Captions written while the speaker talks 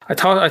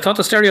thought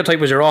the stereotype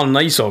was you're all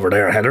nice over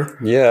there, Heather.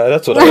 Yeah,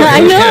 that's what I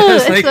know.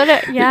 It's like-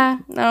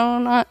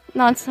 No,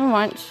 not so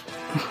much.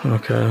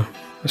 Okay.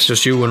 It's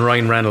just you and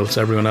Ryan Reynolds,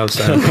 everyone else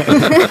down.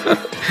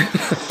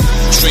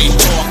 Straight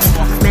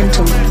talk.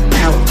 Mental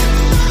health.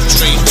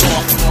 Straight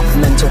talk.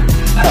 Mental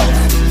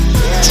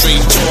health.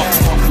 Straight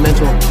talk.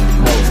 Mental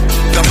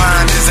health. The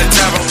mind is a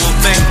terrible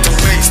thing to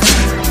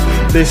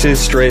waste. This is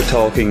Straight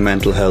Talking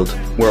Mental Health.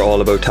 We're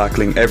all about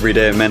tackling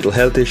everyday mental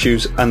health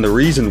issues, and the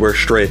reason we're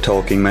straight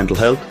talking mental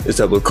health is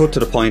that we'll cut to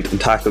the point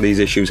and tackle these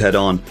issues head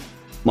on.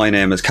 My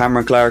name is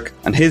Cameron Clark,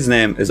 and his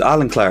name is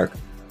Alan Clark.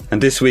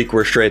 And this week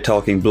we're straight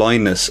talking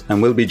blindness,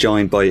 and we'll be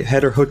joined by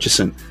Heather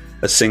Hutchison,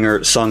 a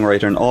singer,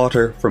 songwriter and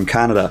author from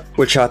Canada.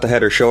 We'll chat to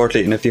Heather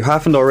shortly, and if you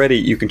haven't already,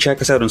 you can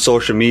check us out on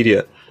social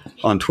media,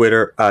 on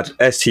Twitter at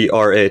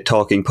STRA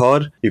Talking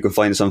Pod. You can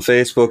find us on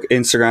Facebook,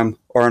 Instagram,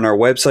 or on our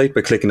website by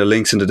clicking the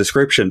links in the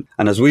description.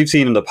 And as we've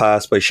seen in the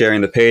past, by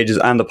sharing the pages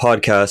and the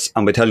podcasts,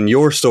 and by telling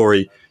your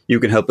story, you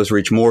can help us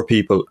reach more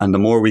people, and the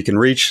more we can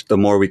reach, the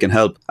more we can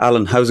help.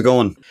 Alan, how's it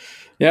going?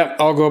 Yeah,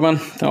 all good, man.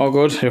 All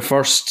good. You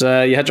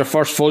had your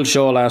first full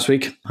show last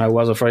week. How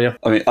was it for you?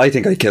 I mean, I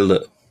think I killed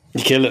it.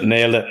 You killed it,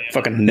 nailed it.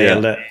 Fucking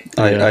nailed it.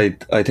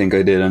 I think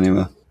I did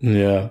anyway.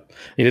 Yeah.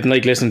 You didn't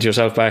like listening to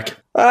yourself back?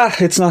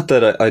 It's not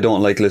that I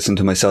don't like listening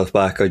to myself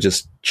back. I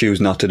just choose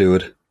not to do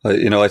it.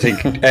 I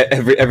think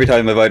every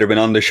time I've either been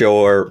on the show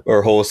or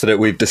hosted it,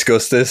 we've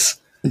discussed this.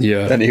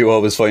 Yeah. And you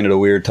always find it a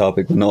weird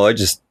topic. But no, I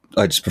just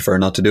prefer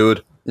not to do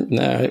it.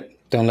 Nah, I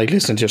don't like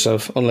listening to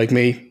yourself, unlike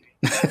me.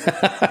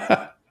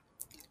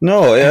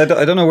 No, I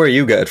don't know where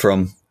you get it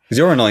from. Because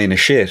you're annoying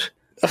as shit.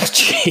 Oh,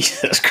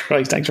 Jesus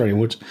Christ, thanks very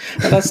much.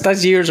 Well,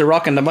 that's years of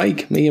rocking the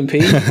mic, me and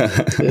Pete,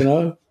 back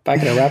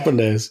in the rapping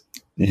days.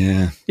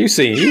 Yeah. You've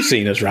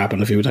seen us rapping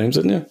a few times,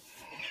 didn't you?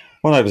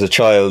 When I was a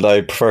child,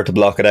 I preferred to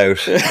block it out.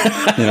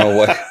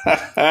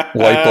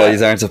 White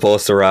boys aren't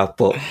supposed to rap,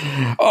 but...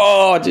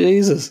 Oh,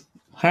 Jesus.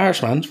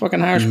 Harsh, man.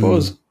 Fucking harsh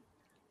buzz.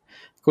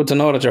 Good to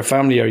know that your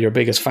family are your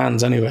biggest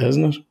fans anyway,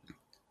 isn't it?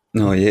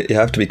 No, you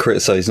have to be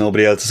criticised.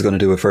 Nobody else is going to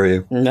do it for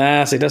you.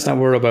 Nah, see, that's not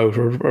what we're about.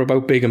 We're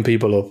about bigging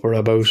people up. We're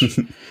about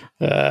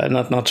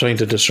not trying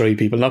to destroy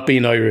people, not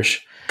being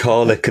Irish.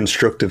 Call it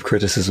constructive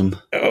criticism.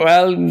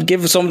 Well,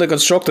 give something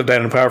constructive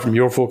then, apart from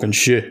your fucking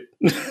shit.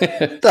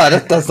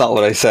 That's not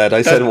what I said.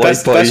 I said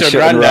white boys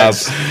shouldn't rap.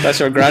 That's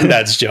your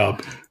granddad's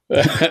job.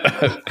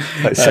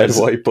 I said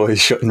white boys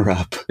shouldn't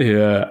rap.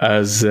 Yeah,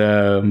 as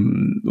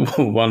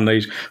one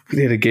night we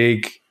did a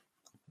gig.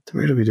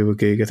 Where did we do a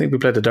gig? I think we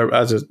played the Derby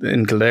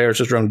in Kildare,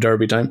 just around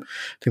Derby time.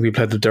 I think we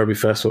played the Derby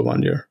Festival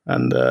one year,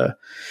 and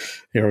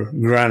your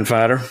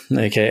grandfather,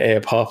 aka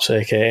Pops,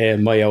 aka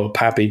my old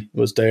pappy,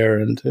 was there,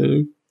 and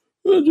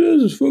oh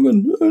Jesus,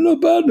 fucking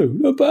not bad, no,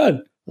 not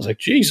bad. I was like,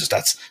 Jesus,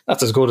 that's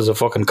as good as a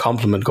fucking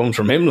compliment comes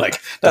from him.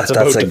 Like that's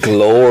a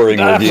glowing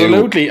review.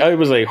 Absolutely, I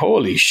was like,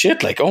 holy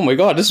shit! Like, oh my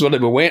god, this is what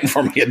I've been waiting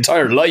for my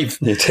entire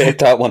life. You take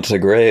that one to the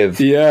grave.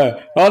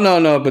 Yeah. Oh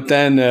no. But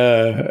then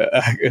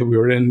we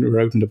were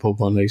out in the pub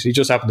one night. He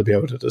just happened to be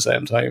out at the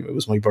same time. It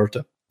was my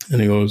birthday, and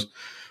he goes,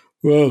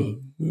 "Well,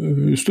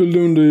 you're still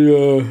doing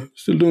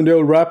the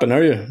old rapping,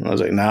 are you?" And I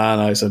was like,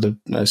 "Nah." I said,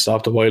 "I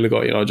stopped a while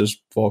ago.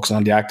 Just focusing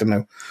on the acting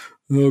now."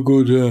 Oh,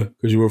 good, yeah,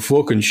 because you were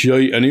fucking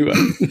shite anyway.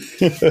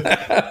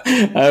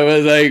 I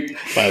was like,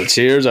 well,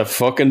 cheers a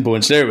fucking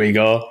bunch. There we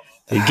go.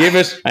 He'd give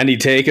it and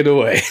he'd take it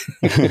away.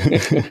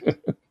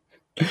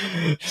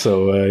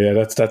 So, yeah,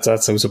 that's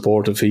how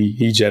supportive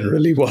he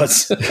generally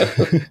was.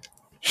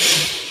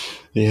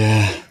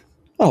 Yeah.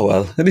 Oh,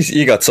 well, at least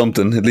you got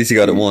something. At least you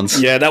got it once.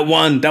 Yeah, that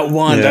one.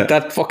 Yeah.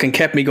 That fucking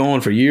kept me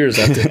going for years.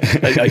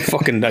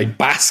 I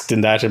basked in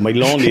that in my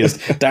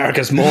loneliest,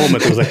 darkest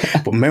moment. I was like,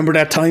 but remember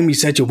that time you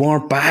said you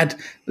weren't bad?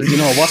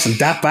 It wasn't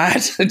that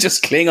bad.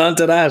 Just cling on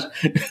to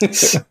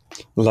that.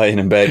 Lying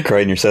in bed,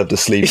 crying yourself to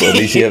sleep. But at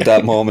least you have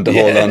that moment to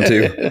hold on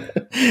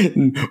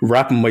to.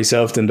 Wrapping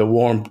myself in the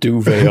warm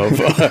duvet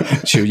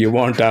of, sure, you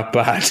weren't that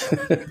bad.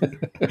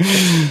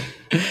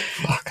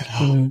 Fucking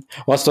hell.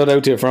 What stood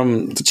out to you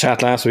from the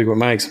chat last week with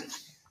Mags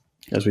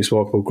as we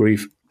spoke about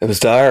grief? It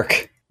was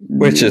dark,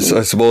 which is,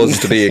 I suppose,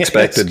 to be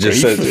expected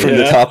just from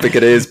the topic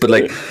it is.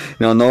 But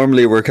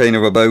normally we're kind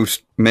of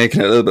about making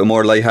it a little bit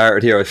more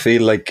lighthearted here. I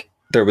feel like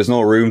there was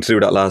no room to do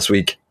that last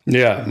week.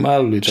 Yeah,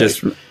 mildly.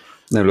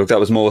 Now look, that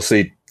was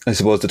mostly, I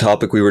suppose, the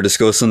topic we were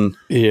discussing.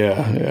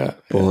 Yeah.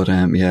 But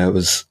it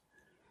was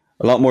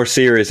a lot more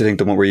serious, I think,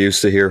 than what we're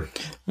used to here.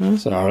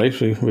 That's all right.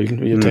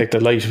 We take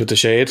the light with the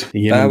shade.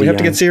 We have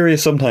to get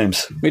serious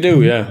sometimes. We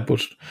do, yeah.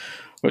 But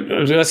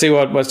let's see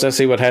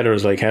what Heather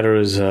is like. Heather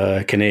is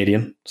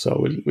Canadian,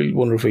 so we'll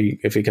wonder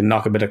if we can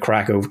knock a bit of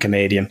crack over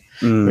Canadian.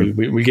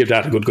 We'll give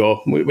that a good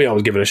go. We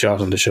always give it a shot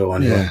on the show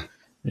anyway.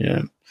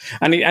 Yeah.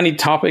 Any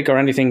topic or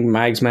anything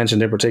Mags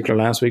mentioned in particular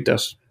last week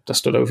that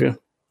stood out for you?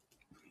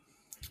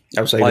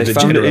 I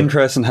found it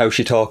interesting how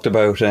she talked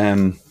about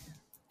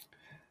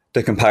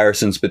the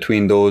comparisons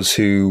between those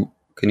who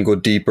can go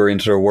deeper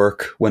into their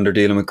work when they're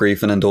dealing with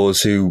grief, and then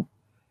those who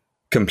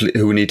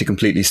need to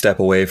completely step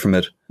away from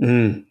it.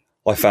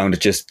 I found it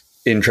just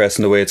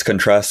interesting the way it's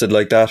contrasted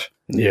like that.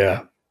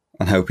 Yeah.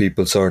 and how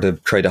people sort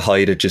of try to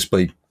hide it just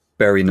by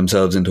burying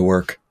themselves into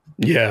work.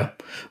 Yeah.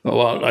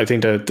 Well, I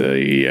think that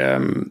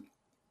the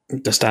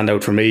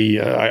standout for me,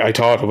 I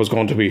thought it was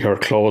going to be her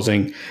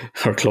closing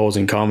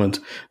comment,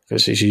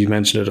 because she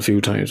mentioned it a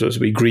few times, was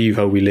we grieve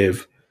how we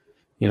live,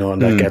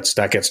 and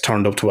that gets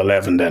turned up to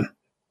 11 then.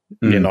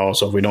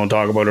 So if we don't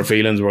talk about our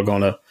feelings, we're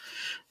gonna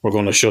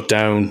shut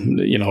down.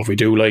 If we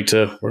do like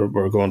to,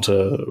 we're going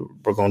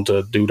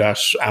to do that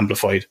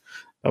amplified.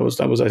 That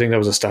was I think that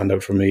was a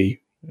standout for me,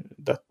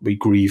 that we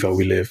grieve how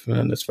we live,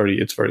 and it's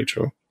very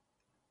true.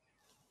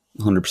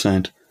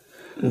 100%.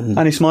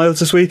 Any smiles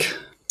this week?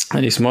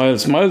 Any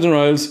smiles and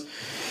riles?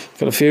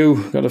 Got a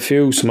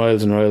few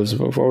smiles and riles.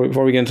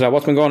 Before we get into that,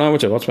 what's been going on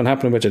with you? What's been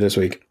happening with you this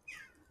week?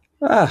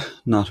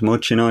 Not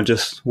much,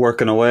 just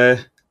working away.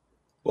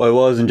 I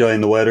was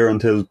enjoying the weather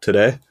until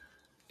today.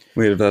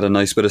 We've had a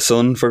nice bit of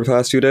sun for the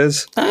past few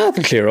days. It'll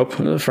clear up.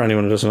 For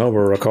anyone who doesn't know,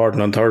 we're recording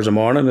on Thursday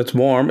morning. It's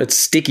warm, it's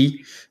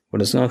sticky,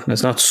 but it's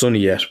not sunny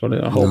yet. But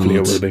hopefully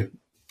it will be.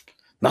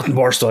 Nothing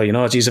worse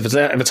though, Geez, if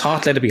it's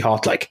hot, let it be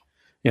hot. Like,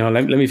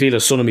 let me feel the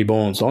sun in my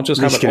bones. Don't just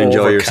have it overcast.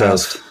 Enjoy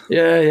yourself.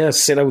 Yeah.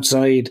 Sit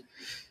outside,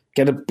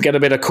 get a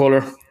bit of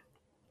colour.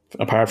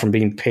 Apart from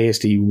being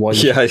pasty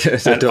white,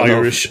 and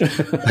Irish.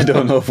 I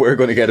don't know if we're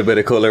going to get a bit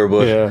of colour,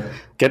 but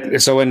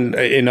so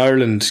in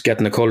Ireland,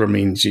 getting a colour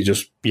means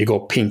you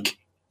go pink.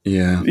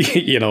 Yeah,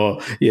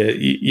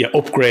 you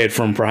upgrade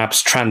from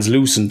perhaps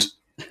translucent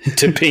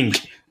to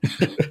pink.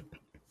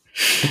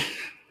 So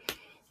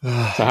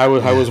how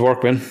has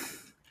work been?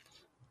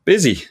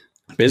 Busy.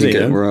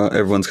 Yeah.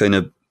 Everyone's kind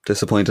of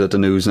disappointed at the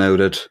news now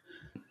that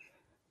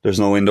there's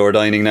no indoor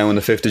dining now on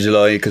the 5th of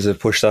July because they've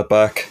pushed that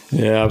back.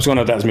 Yeah, I was going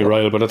to that's me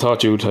rile, but I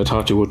thought you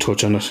would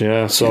touch on it.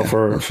 Yeah, so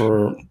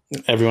for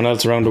everyone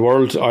else around the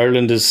world,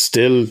 Ireland is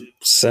still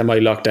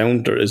semi-locked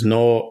down. There is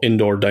no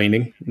indoor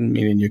dining,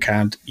 meaning you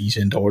can't eat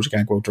indoors, you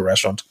can't go to a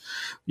restaurant.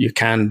 You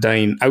can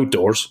dine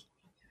outdoors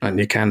and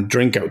you can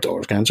drink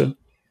outdoors, can't you?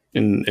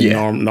 In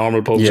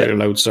normal pubs, you're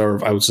allowed to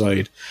serve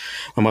outside.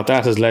 And what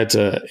that has led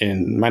to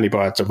in many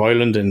parts of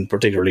Ireland, and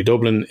particularly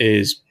Dublin,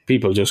 is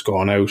people just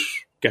going out,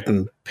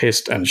 getting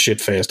pissed and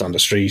shit-faced on the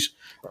street,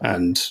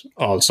 and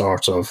all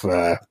sorts of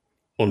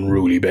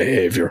unruly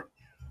behaviour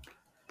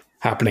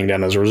happening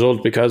then as a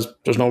result, because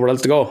there's nowhere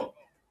else to go.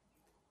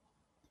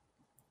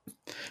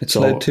 It's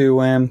led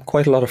to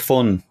quite a lot of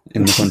fun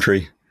in the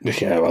country.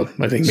 Yeah, well,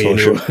 I think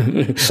social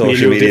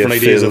media different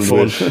ideas of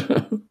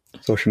fun.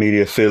 Social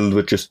media filled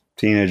with just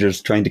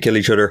teenagers trying to kill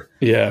each other.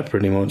 Yeah,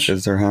 pretty much.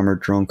 Because they're hammered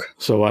drunk.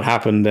 So what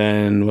happened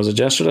then, was it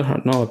yesterday?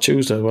 No,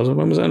 Tuesday, was it?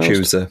 When was that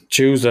announced?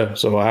 Tuesday.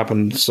 So what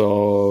happened?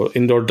 So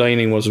indoor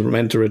dining was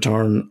meant to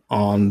return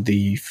on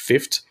the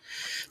 5th.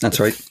 That's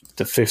right.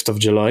 The 5th of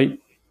July,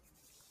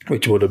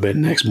 which would have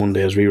been next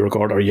Monday as we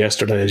record, or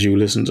yesterday as you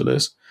listen to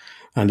this.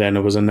 And then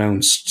it was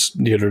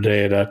announced the other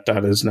day that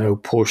is now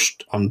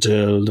pushed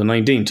until the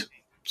 19th.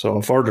 So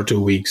a further 2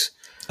 weeks.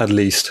 At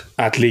least,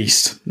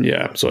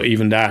 yeah. So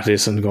even that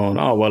isn't going,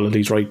 oh, well, at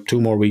least, right, 2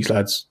 more weeks,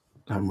 lads,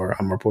 and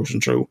we're pushing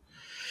through.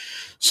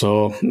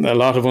 So a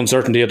lot of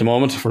uncertainty at the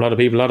moment for a lot of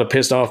people, a lot of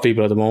pissed off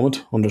people at the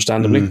moment,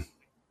 understandably.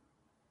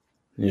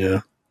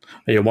 Yeah.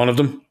 Are you one of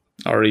them?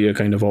 Or are you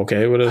kind of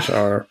okay with it?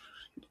 Or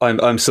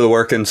I'm still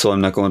working, so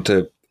I'm not going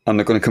to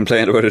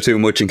complain about it too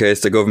much in case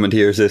the government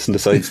hears this and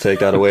decides to take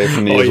that away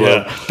from me as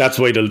well. That's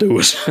why they'll do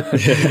it.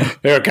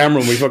 Here,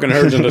 Cameron, we fucking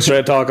heard in the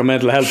Straight Talk and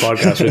Mental Health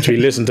podcast, which we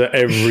listen to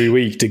every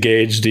week to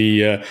gauge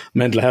the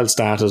mental health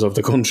status of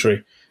the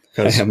country.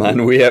 Yeah,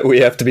 man, we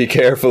have to be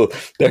careful.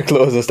 They're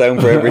closing us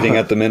down for everything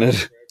at the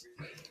minute.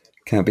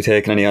 Can't be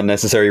taking any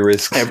unnecessary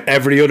risks.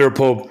 Every other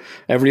pub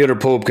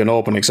can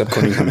open except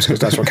Cunningham's, because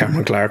that's where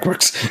Cameron Clark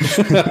works.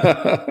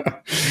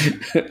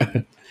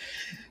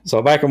 So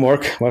back in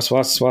work, what's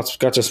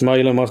got you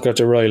smiling? What's got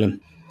you riling?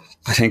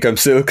 I think I'm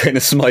still kind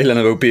of smiling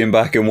about being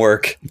back in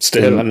work.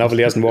 Still, and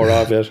novelty hasn't wore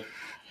off yet.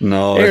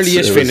 No,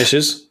 early-ish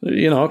finishes. I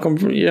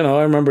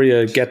remember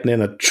you getting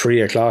in at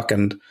 3:00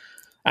 and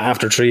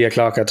after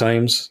 3:00 at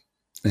times.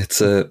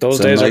 Those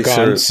days are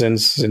gone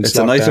since it's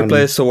lockdown. A nicer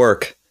place to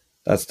work.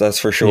 That's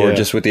for sure. Yeah.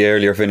 Just with the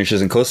earlier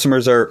finishes, and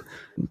customers are.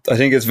 I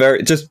think it's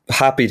very just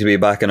happy to be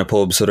back in a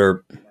pub, so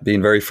they're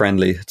being very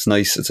friendly. It's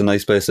nice. It's a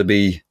nice place to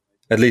be.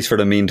 At least for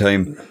the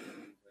meantime.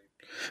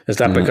 Is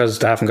that because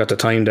they haven't got the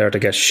time there to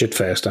get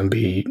shit-faced and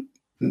be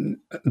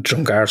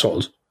drunk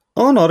arseholes?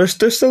 Oh no, they're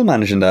still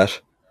managing that.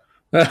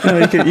 You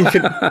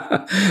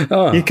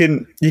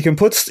can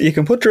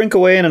put drink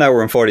away in an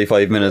hour and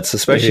 45 minutes,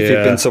 especially if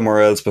you've been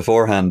somewhere else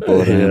beforehand.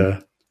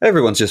 But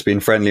everyone's just been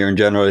friendlier in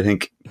general. I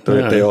think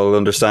they all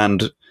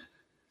understand.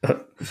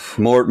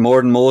 More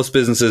than most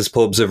businesses,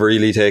 pubs have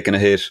really taken a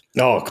hit.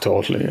 Oh,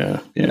 totally,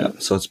 yeah.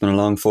 So it's been a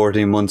long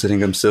 14 months. I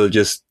think I'm still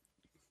just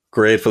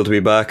grateful to be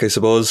back, I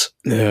suppose.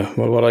 Yeah,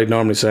 well, what I'd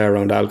normally say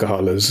around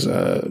alcohol is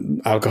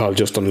alcohol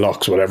just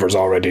unlocks whatever's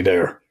already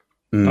there,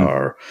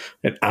 or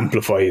it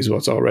amplifies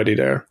what's already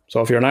there. So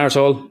if you're an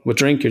arsehole with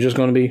drink, you're just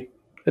going to be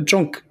a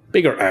drunk,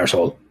 bigger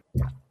arsehole.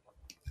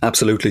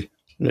 Absolutely.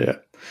 Yeah.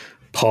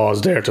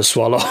 Pause there to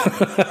swallow.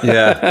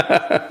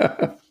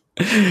 Yeah.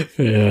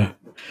 Yeah.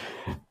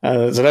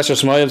 So that's your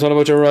smiles. What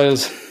about your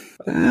riles?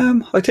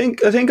 I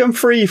think I'm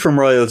free from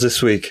riles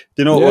this week.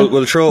 You know, Yeah.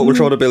 we'll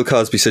throw the Bill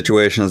Cosby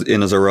situation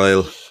in as a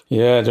rile.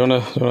 Yeah, do you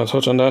want to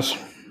touch on that?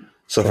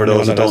 So for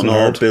those that don't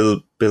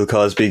know, Bill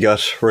Cosby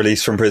got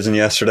released from prison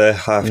yesterday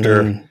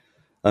after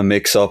a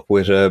mix-up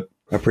with a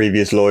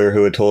previous lawyer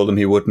who had told him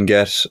he wouldn't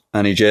get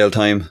any jail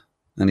time,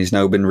 and he's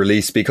now been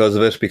released because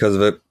of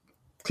a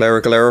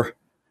clerical error.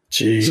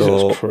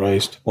 Jesus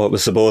Christ. What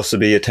was supposed to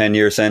be a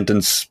 10-year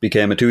sentence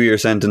became a 2-year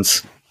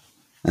sentence,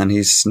 and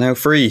he's now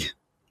free.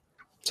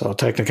 So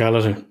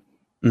technicality.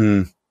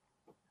 Mm.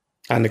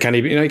 And can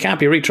he can't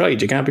be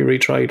retried. You can't be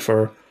retried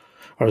or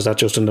is that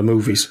just in the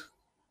movies?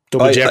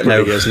 Double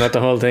jeopardy, isn't that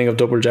the whole thing of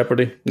double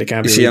jeopardy? They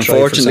can't be retried.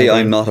 Unfortunately,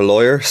 I'm not a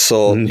lawyer,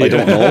 so I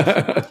don't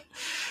know.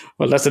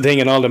 Well, that's the thing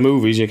in all the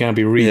movies. You can't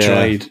be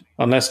retried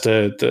unless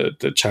they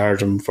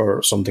charge him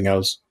for something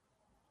else.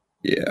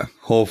 Yeah,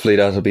 hopefully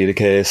that'll be the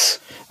case.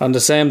 On the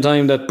same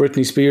time that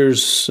Britney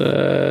Spears,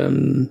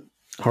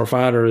 her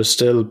father is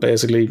still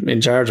basically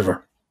in charge of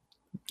her.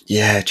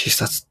 Yeah,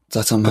 jeez,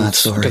 that's a mad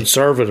story.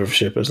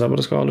 Conservatorship, is that what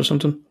it's called or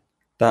something?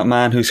 That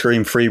man who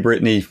screamed "Free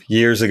Britney"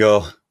 years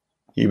ago,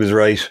 he was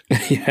right.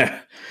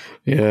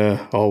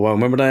 Yeah. Oh wow,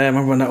 remember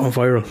when that went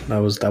viral?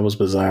 That was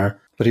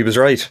bizarre. But he was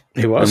right.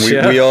 He was.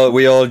 And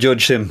we all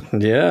judged him.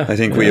 Yeah. I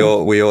think we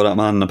owe that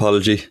man an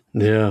apology.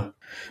 Yeah.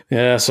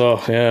 Yeah. So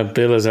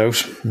Bill is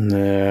out.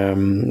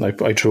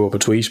 I threw up a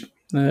tweet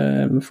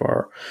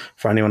for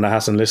anyone that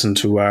hasn't listened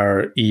to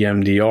our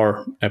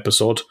EMDR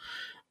episode.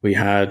 We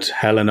had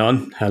Helen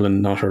on.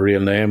 Helen, not her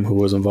real name, who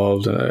was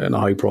involved in a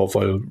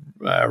high-profile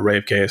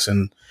rape case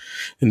in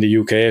the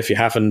UK. If you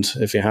haven't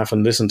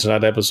listened to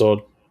that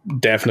episode,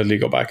 definitely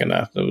go back in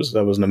that. That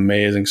was an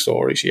amazing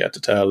story she had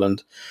to tell,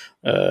 and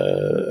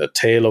a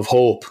tale of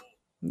hope,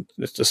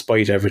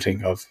 despite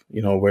everything, of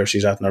where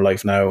she's at in her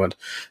life now and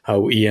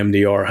how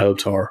EMDR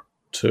helped her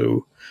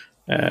to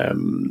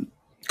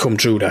come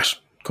through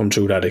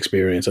that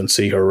experience and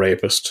see her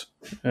rapist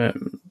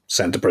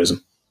sent to prison.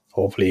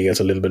 Hopefully he gets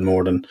a little bit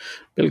more than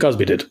Bill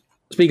Cosby did.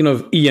 Speaking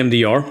of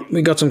EMDR,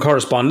 we got some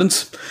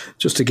correspondence,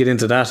 just to get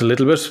into that a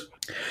little bit.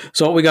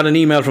 So we got an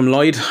email from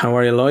Lloyd. How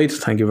are you, Lloyd?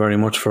 Thank you very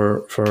much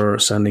for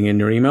sending in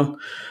your email.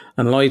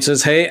 And Lloyd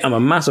says, hey, I'm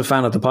a massive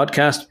fan of the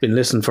podcast, been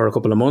listening for a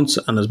couple of months,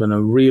 and has been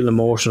a real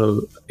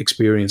emotional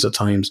experience at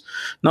times.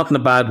 Not in a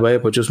bad way,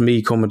 but just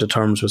me coming to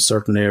terms with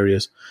certain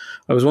areas.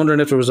 I was wondering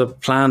if there was a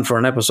plan for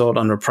an episode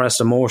on repressed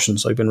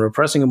emotions. I've been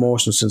repressing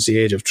emotions since the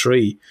age of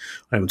 3.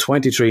 I'm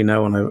 23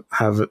 now, and I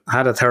have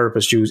had a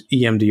therapist use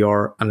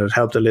EMDR, and it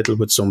helped a little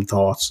with some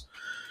thoughts.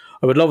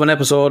 I would love an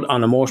episode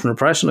on emotion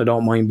repression. I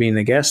don't mind being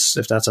a guest.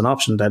 If that's an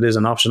option, that is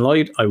an option,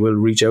 Lloyd. I will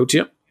reach out to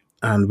you,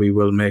 and we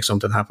will make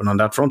something happen on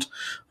that front.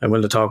 I'm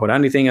willing to talk about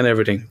anything and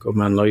everything. Good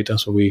man, Lloyd.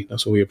 That's what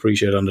we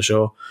appreciate on the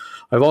show.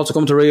 I've also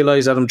come to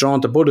realise that I'm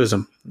drawn to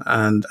Buddhism,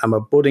 and I'm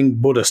a budding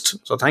Buddhist.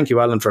 So thank you,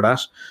 Alan, for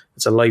that.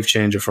 It's a life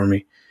changer for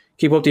me.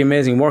 Keep up the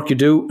amazing work you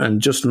do, and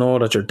just know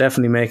that you're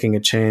definitely making a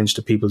change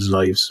to people's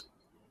lives.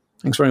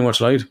 Thanks very much,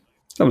 Lloyd.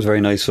 That was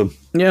very nice of him.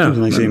 Yeah, that was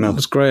a nice email.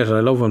 It's great. I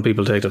love when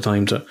people take the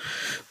time to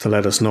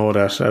let us know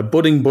that.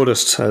 Budding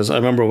Buddhist, as I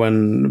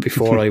remember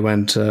before I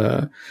went,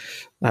 I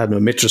had a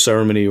mitra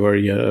ceremony where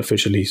you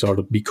officially sort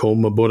of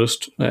become a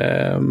Buddhist,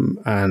 and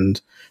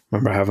I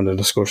remember having a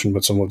discussion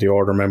with some of the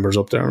order members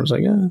up there. I was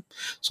like, yeah,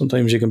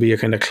 sometimes you can be a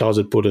kind of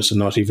closet Buddhist and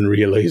not even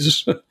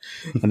realise it.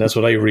 And that's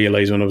what I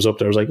realised when I was up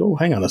there. I was like, oh,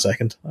 hang on a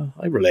second.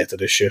 I relate to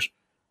this shit.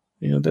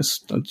 That's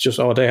just,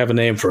 they have a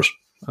name for it.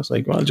 I was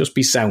like, well, just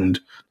be sound.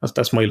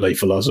 That's my life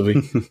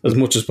philosophy. As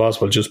much as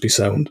possible, just be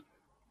sound.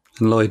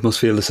 And Lloyd must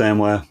feel the same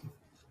way.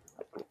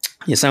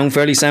 You sound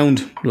fairly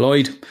sound,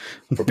 Lloyd.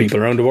 For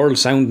people around the world,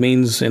 sound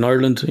means in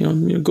Ireland,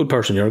 you're a good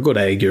person, you're a good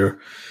egg, you're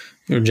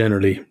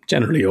generally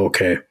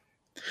okay.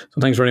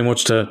 So thanks very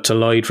much to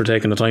Lloyd for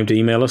taking the time to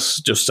email us.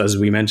 Just as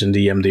we mentioned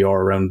the EMDR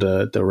around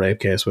the rape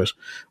case with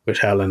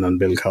Helen and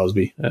Bill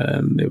Cosby.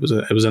 It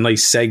was a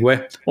nice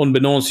segue.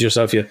 Unbeknownst to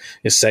yourself, you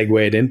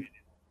segued in.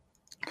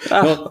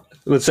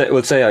 We'll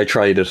say I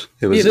tried it.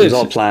 It was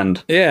all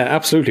planned. Yeah,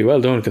 absolutely.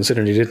 Well done,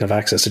 considering you didn't have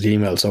access to the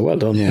email. So well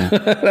done. Yeah.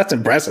 That's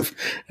impressive.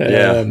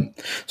 Yeah.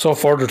 So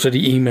further to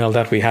the email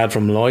that we had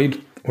from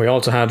Lloyd, we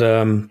also had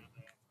a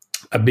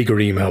bigger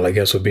email, I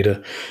guess would be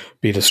the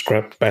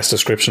best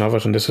description of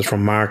it. And this is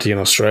from Marty in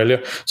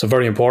Australia. It's a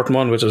very important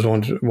one, which I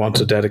want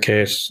to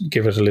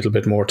give it a little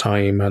bit more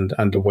time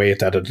and the weight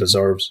that it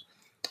deserves.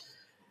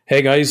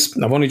 Hey guys,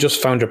 I've only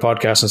just found your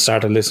podcast and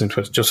started listening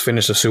to it. Just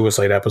finished a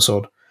suicide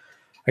episode.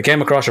 I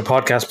came across your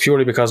podcast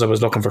purely because I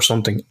was looking for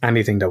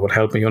anything that would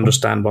help me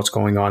understand what's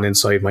going on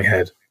inside my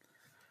head.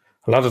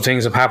 A lot of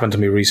things have happened to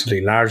me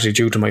recently, largely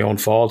due to my own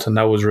fault, and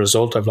now as a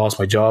result, I've lost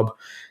my job,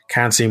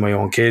 can't see my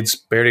own kids,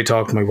 barely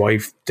talk to my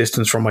wife,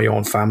 distance from my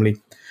own family,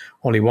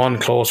 only one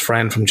close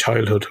friend from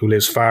childhood who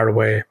lives far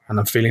away, and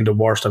I'm feeling the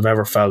worst I've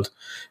ever felt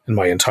in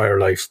my entire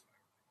life.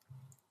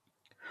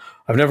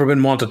 I've never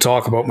been one to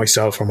talk about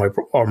myself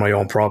or my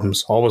own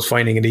problems, always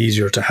finding it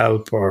easier to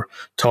help or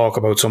talk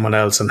about someone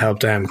else and help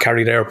them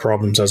carry their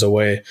problems as a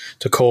way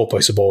to cope, I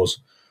suppose.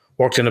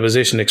 Worked in a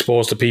position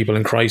exposed to people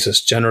in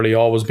crisis, generally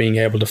always being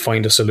able to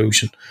find a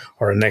solution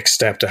or a next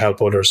step to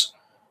help others,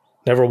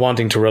 never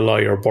wanting to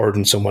rely or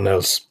burden someone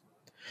else.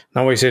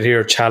 Now I sit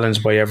here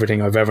challenged by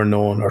everything I've ever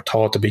known or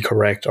thought to be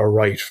correct or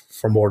right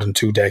for more than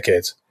 2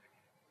 decades.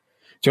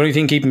 The only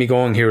thing keeping me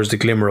going here is the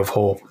glimmer of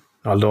hope,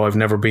 although I've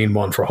never been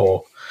one for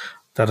hope,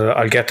 that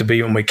I'll get to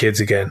be with my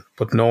kids again,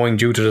 but knowing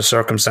due to the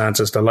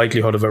circumstances the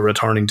likelihood of it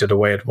returning to the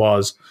way it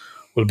was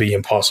will be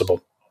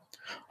impossible.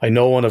 I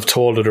know and have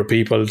told other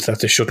people that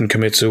they shouldn't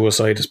commit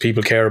suicide as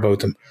people care about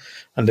them,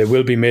 and they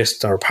will be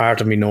missed, or part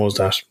of me knows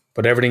that,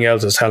 but everything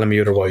else is telling me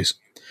otherwise.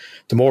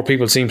 The more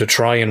people seem to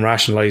try and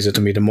rationalise it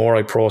to me, the more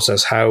I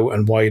process how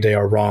and why they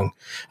are wrong,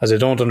 as I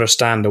don't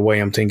understand the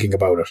way I'm thinking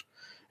about it.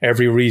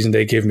 Every reason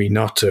they give me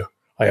not to,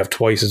 I have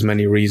twice as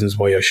many reasons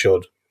why I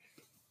should.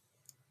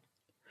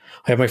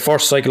 I have my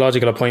first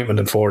psychological appointment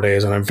in 4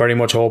 days, and I'm very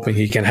much hoping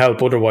he can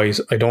help. Otherwise,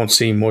 I don't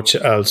see much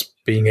else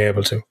being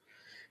able to.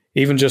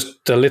 Even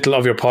just the little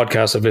of your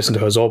podcast I've listened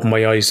to has opened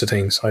my eyes to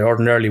things I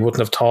ordinarily wouldn't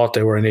have thought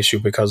they were an issue,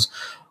 because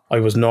it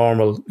was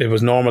normal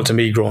to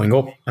me growing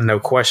up, and now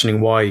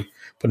questioning why,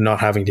 but not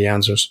having the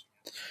answers.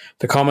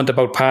 The comment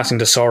about passing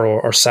the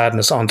sorrow or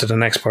sadness on to the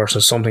next person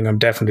is something I'm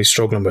definitely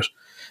struggling with,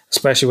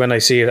 especially when I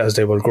see it as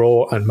they will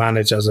grow and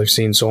manage, as I've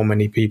seen so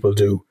many people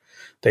do.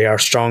 They are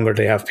stronger,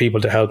 they have people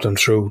to help them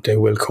through, they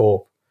will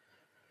cope.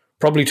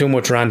 Probably too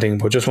much ranting,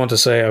 but just want to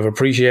say I've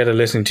appreciated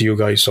listening to you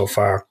guys so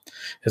far.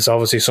 It's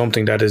obviously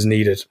something that is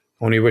needed.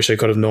 Only wish I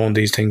could have known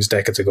these things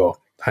decades ago.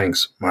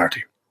 Thanks,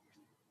 Marty.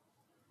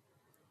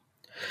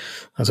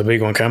 That's a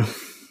big one, Cam.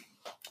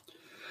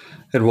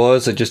 It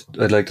was.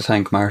 I'd like to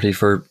thank Marty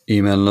for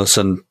emailing us,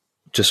 and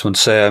just want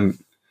to say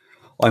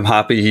I'm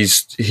happy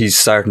he's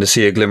starting to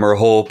see a glimmer of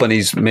hope, and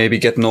he's maybe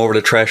getting over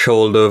the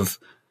threshold of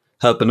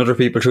helping other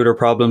people through their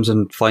problems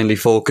and finally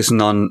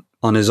focusing on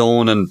his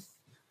own and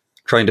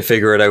trying to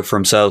figure it out for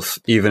himself,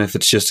 even if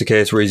it's just a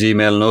case where he's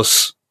emailing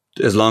us.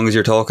 As long as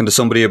you're talking to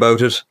somebody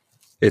about it,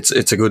 it's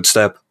a good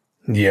step.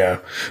 Yeah,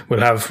 we'll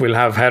have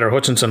Heather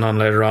Hutchinson on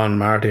later on,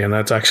 Marty, and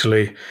that's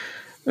actually,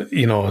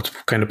 it's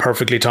kind of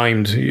perfectly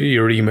timed,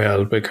 your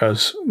email,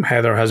 because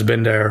Heather has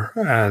been there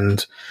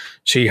and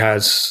she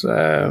has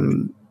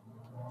some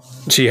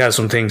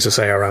things to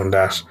say around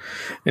that.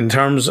 In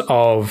terms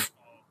of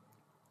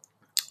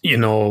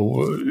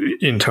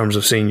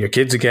seeing your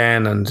kids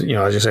again, and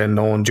as you say,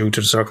 knowing due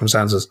to the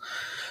circumstances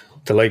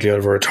the likelihood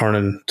of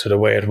returning to the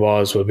way it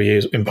was will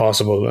be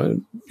impossible.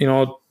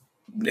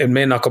 It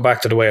may not go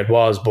back to the way it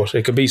was, but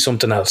it could be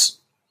something else.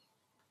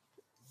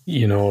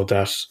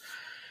 That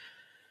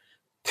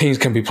things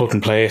can be put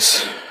in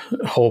place.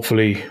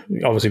 Hopefully,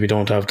 obviously we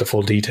don't have the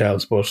full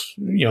details, but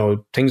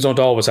things don't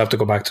always have to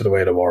go back to the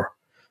way they were.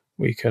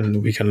 We can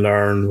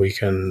learn, we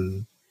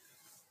can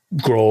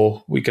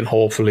grow, we can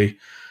hopefully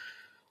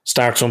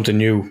start something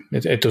new.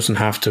 It doesn't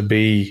have to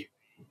be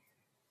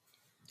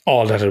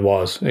all that it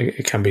was.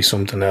 It can be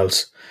something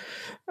else.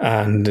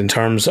 And in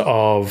terms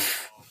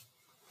of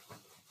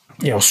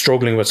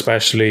struggling with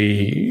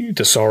especially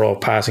the sorrow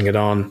of passing it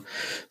on,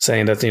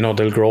 saying that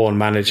they'll grow and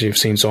manage, you've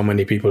seen so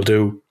many people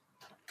do.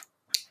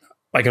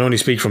 I can only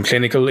speak from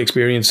clinical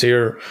experience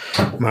here,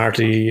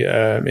 Marty,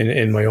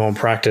 in my own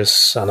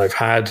practice, and I've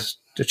had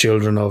the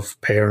children of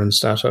parents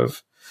that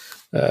have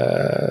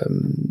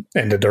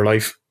ended their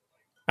life,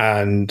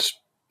 and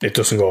it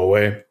doesn't go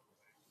away.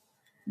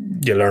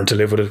 You learn to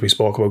live with it. We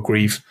spoke about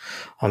grief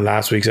on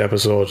last week's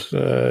episode.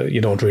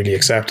 You don't really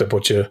accept it,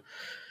 but you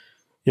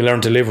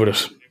learn to live with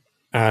it.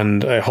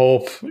 And I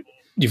hope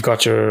you've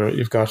got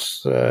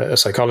a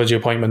psychology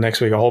appointment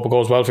next week. I hope it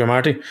goes well for you,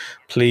 Marty.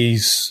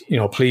 Please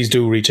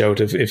do reach out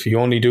if you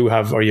only do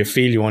have, or you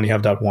feel you only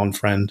have that one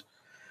friend.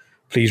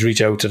 Please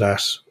reach out to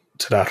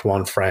that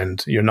one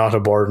friend. You're not a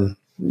burden.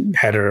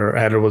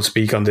 Heather will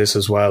speak on this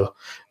as well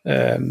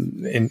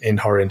in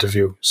her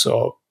interview.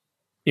 So,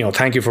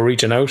 thank you for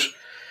reaching out.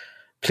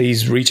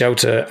 Please reach out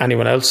to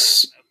anyone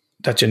else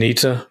that you need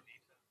to.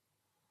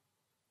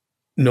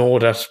 Know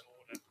that,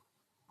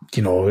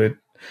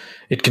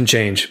 it can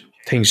change.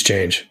 Things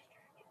change.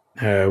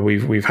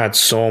 We've had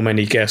so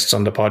many guests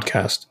on the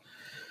podcast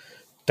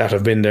that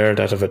have been there,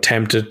 that have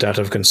attempted, that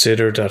have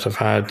considered, that have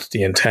had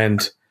the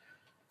intent,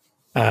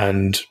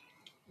 and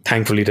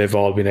thankfully they've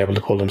all been able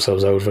to pull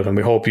themselves out of it. And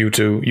we hope you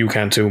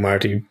can too,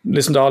 Marty.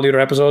 Listen to all the other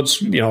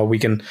episodes.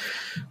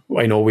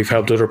 I know we've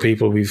helped other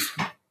people.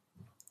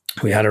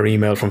 We had our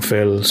email from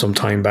Phil some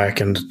time back,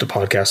 and the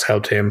podcast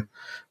helped him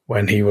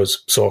when he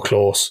was so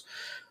close.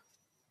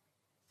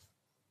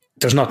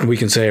 There's nothing we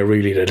can say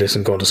really that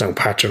isn't going to sound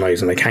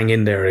patronising. Like, hang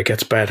in there, it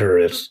gets better.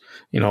 It's,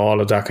 all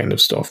of that kind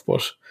of stuff.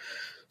 But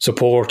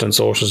support and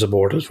social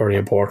support is very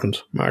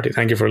important. Marty,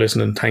 thank you for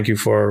listening. Thank you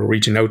for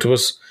reaching out to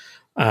us.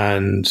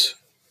 And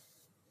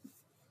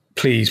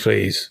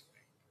please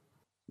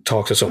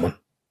talk to someone.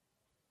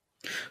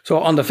 So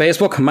on the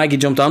Facebook, Maggie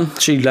jumped on.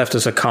 She left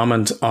us a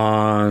comment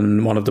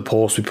on one of the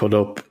posts we put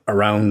up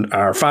around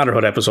our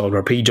fatherhood episode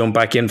where P jumped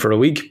back in for a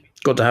week.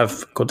 Good to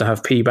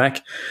have P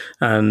back.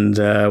 And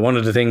one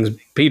of the things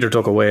Peter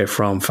took away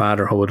from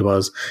fatherhood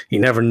was he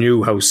never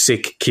knew how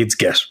sick kids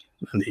get.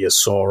 and he is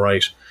so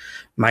right.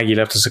 Maggie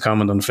left us a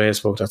comment on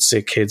Facebook that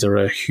sick kids are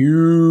a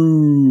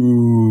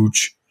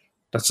huge,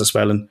 that's the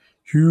spelling,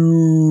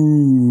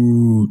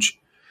 huge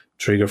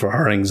trigger for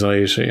her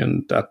anxiety,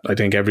 and that I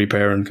think every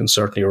parent can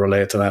certainly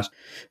relate to that.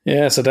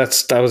 Yeah, so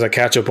that was a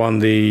catch up on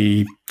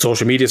the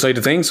social media side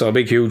of things. So a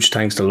big huge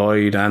thanks to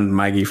Lloyd and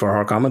Maggie for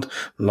her comment,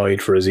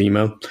 Lloyd for his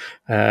email.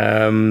 We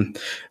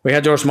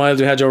had your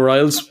smiles, we had your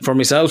riles. For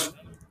myself,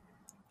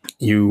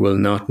 you will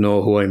not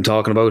know who I'm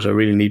talking about. I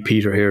really need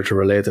Peter here to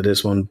relate to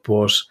this one.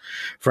 But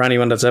for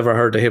anyone that's ever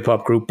heard the hip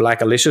hop group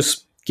Black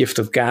Alicious, Gift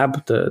of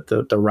Gab,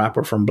 the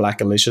rapper from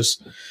Black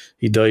Alicious,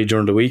 he died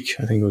during the week.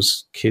 I think it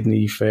was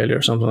kidney failure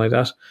or something like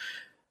that.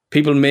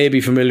 People may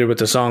be familiar with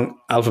the song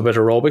Alphabet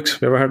Aerobics.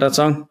 Have you ever heard that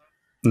song?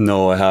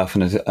 No, I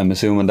haven't. I'm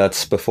assuming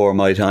that's before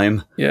my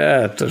time.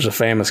 Yeah, there's a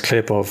famous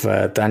clip of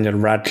Daniel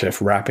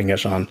Radcliffe rapping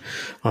it on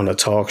a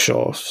talk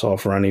show. So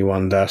for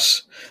anyone that...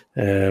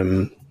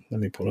 let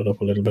me pull it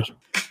up a little bit.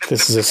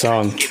 This is a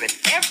song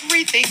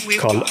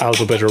called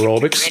Alphabet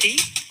Aerobics. Ready?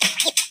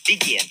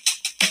 Begin.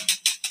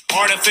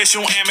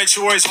 Artificial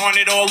amateurs aren't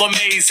it all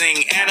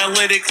amazing?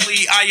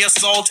 Analytically, I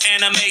assault,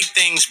 animate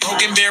things.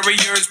 Broken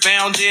barriers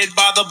bounded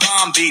by the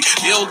bomb beat.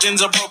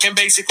 Buildings are broken,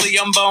 basically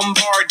I'm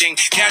bombarding.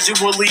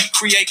 Casually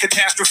create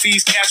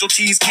catastrophes,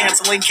 casualties,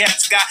 canceling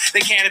cats got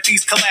their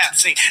canopies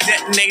collapsing.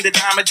 Detonate a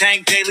diamond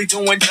tank daily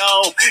doing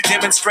dope.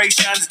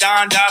 Demonstrations,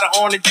 Don Dada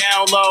on the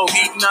down low.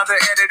 Meeting other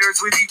editors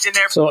with each and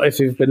every... So if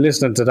you've been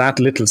listening to that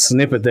little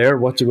snippet there,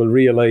 what you will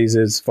realise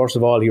is, first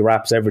of all, he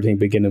raps everything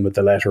beginning with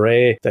the letter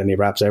A, then he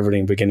raps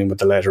everything beginning with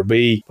the letter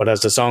B, but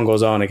as the song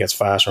goes on, it gets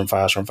faster and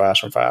faster and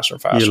faster and faster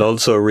and faster. You'll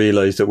also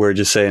realise that we're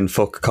just saying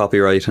fuck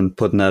copyright and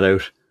putting that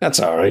out. That's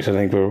all right. I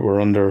think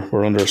we're under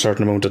a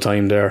certain amount of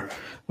time there.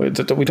 We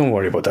don't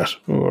worry about that.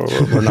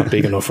 We're not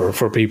big enough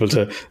for people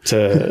to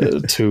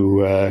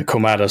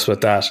come at us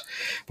with that.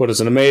 But it's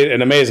an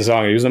amazing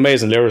song. He was an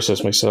amazing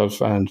lyricist. Myself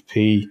and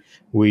P,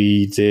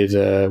 we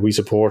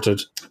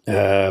supported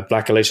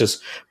Black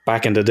Alicious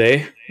back in the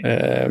day.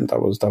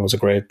 That was a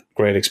great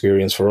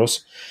experience for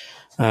us.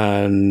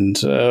 And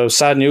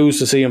sad news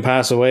to see him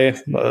pass away.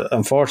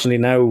 Unfortunately,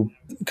 now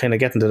kind of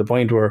getting to the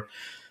point where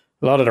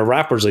a lot of the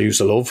rappers I used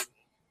to love,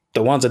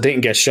 the ones that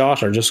didn't get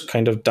shot, are just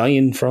kind of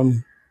dying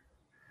from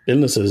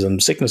illnesses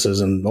and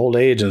sicknesses and old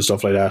age and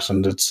stuff like that.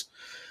 And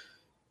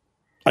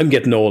I'm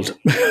getting old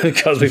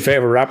because all my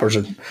favourite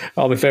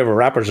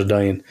rappers are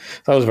dying.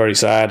 That was very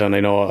sad, and I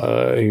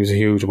know he was a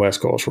huge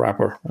West Coast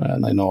rapper,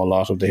 and I know a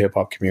lot of the hip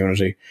hop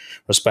community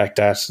respect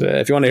that.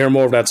 If you want to hear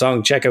more of that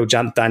song, check out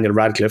Daniel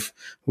Radcliffe,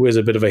 who is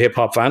a bit of a hip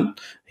hop fan.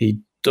 He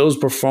does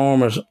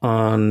perform it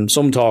on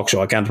some talk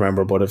show, I can't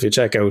remember, but if you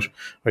check out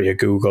or you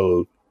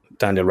Google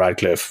Daniel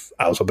Radcliffe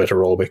Alphabet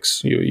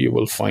Aerobics, you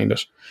will find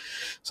it.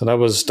 So that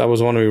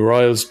was one of my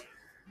royals.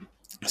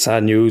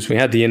 Sad news. We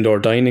had the indoor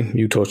dining.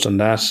 You touched on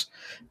that.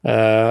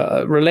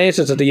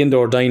 Related to the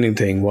indoor dining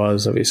thing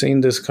was, have you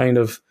seen this kind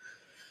of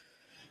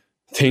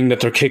thing that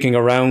they're kicking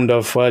around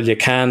of, well, you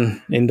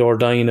can indoor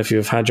dine if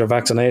you've had your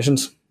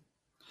vaccinations?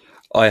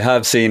 I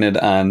have seen it,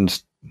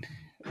 and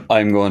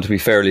I'm going to be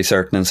fairly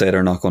certain and say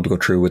they're not going to go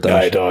through with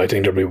that. I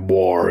think there'll be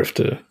war if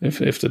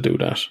they do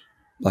that.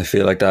 I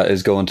feel like that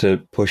is going to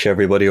push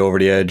everybody over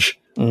the edge.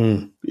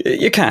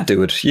 You can't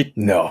do it.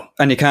 No.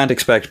 And you can't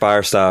expect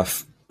bar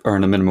staff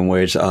earn a minimum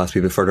wage to ask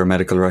people for their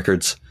medical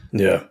records.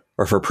 Yeah.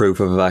 Or for proof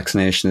of a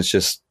vaccination. It's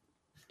just,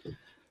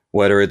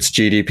 whether it's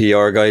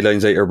GDPR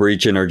guidelines that you're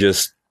breaching or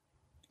just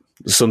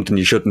something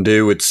you shouldn't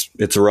do,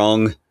 it's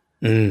wrong.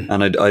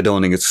 And I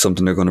don't think it's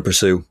something they're going to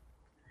pursue.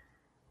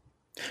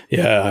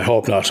 Yeah, I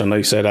hope not. And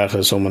I say that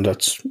as someone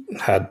that's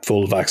had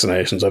full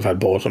vaccinations. I've had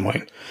both of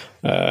mine.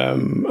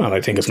 And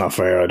I think it's not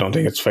fair. I don't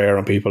think it's fair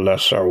on people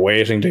that are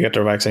waiting to get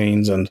their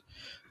vaccines and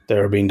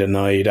they're being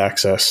denied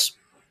access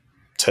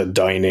to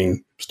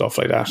dining, stuff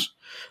like that.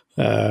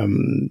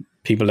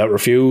 People that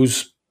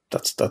refuse,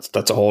 that's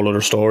a whole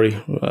other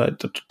story.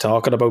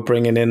 Talking about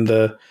bringing in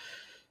the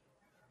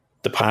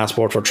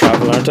passport for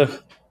travel, aren't they?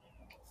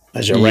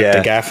 As you wreck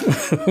the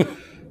gaff.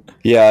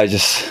 Yeah,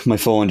 my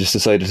phone just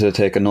decided to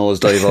take a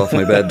nosedive off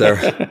my bed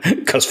there.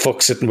 Because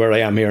fuck's sitting where I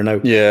am here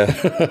now. Yeah.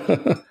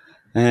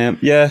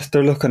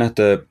 They're looking at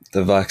the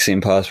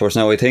vaccine passports.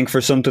 Now, I think for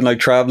something like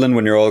travelling,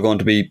 when you're all going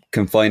to be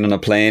confined on a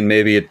plane,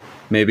 maybe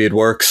it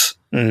works.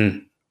 Mm-hmm.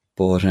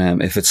 But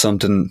if it's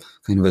something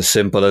kind of as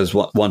simple as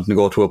wanting to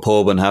go to a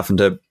pub and having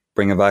to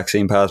bring a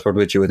vaccine passport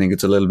with you, I think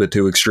it's a little bit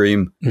too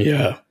extreme.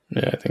 Yeah,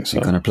 I think so.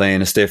 You're kind of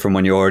playing a different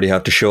when you already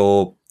have to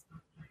show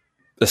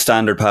a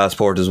standard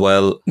passport as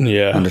well.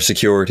 Yeah. And there's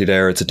security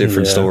there. It's a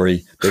different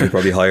story. They could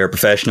probably hire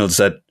professionals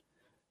that,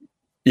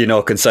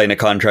 can sign a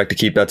contract to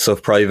keep that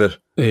stuff private.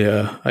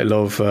 Yeah, I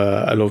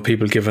love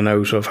people giving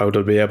out of how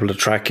they'll be able to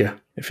track you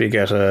if you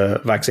get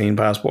a vaccine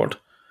passport.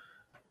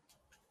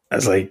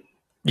 It's like,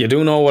 you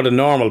do know what a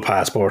normal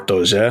passport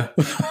does, yeah?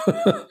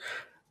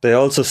 They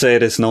also say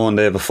this knowing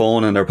they have a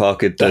phone in their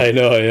pocket that I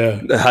know,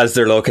 yeah, has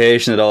their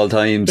location at all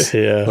times.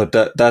 Yeah.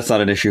 But that's not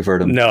an issue for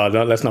them. No,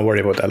 let's not worry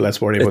about that. Let's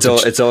worry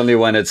about it's only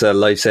when it's a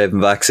life-saving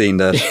vaccine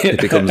that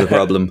it becomes a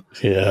problem.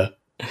 Yeah.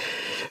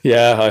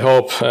 Yeah, I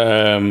hope.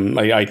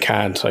 I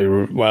can't.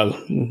 Well,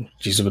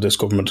 Jesus, with this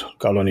government,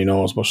 God only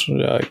knows. But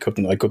I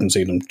couldn't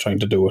see them trying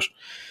to do it.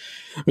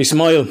 Me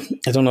smile.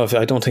 I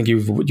don't think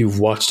you've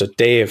watched it,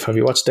 Dave. Have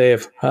you watched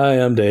Dave? Hi,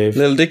 I'm Dave.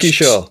 Little Dicky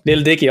show.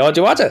 Little Dicky. Oh, did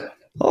you watch it?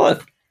 Oh,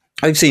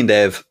 I've seen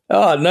Dave.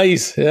 Oh,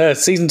 nice. Yeah,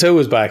 season 2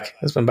 is back.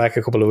 It's been back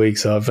a couple of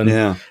weeks. So I've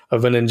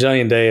been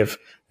enjoying Dave.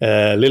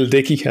 Little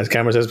Dicky, as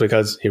Cameron says,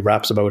 because he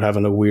raps about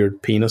having a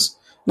weird penis.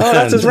 No,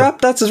 that's his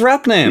rap. That's his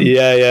rap name.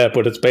 Yeah,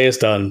 but it's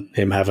based on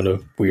him having a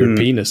weird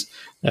penis.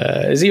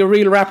 Is he a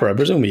real rapper? I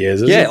presume he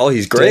is. Yeah. Oh,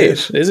 he's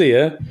great. Is he?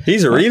 Yeah,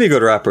 he's a really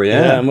good rapper.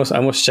 Yeah. I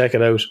must check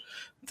it out.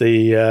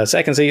 The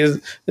second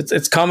season,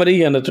 it's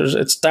comedy and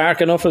it's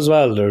dark enough as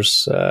well.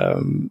 There's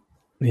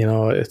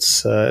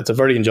it's a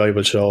very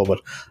enjoyable show. But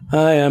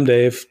hi, I'm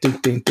Dave. Ding,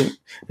 ding, ding.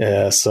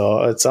 Yeah,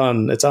 so it's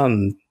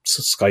on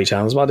Sky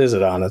Channels. What is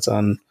it on? It's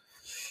on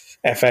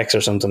FX or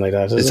something like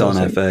that. It's on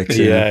FX.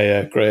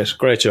 Yeah,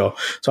 great show.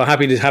 So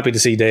happy to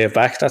see Dave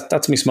back.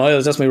 That's me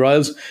smiles. That's me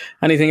riles.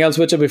 Anything else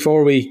with you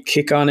before we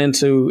kick on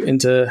into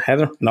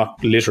Heather?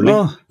 Not literally.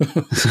 No.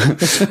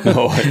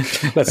 No.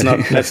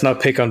 Let's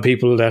not pick on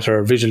people that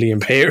are visually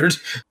impaired.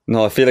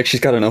 No, I feel like she's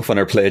got enough on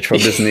her plate.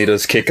 Probably doesn't need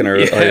us kicking her.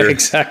 Yeah,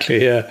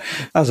 exactly. Yeah.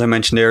 As I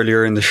mentioned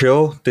earlier in the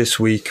show, this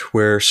week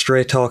we're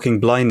straight talking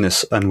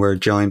blindness, and we're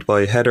joined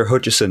by Heather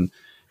Hutchison.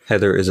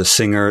 Heather is a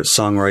singer,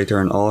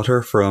 songwriter and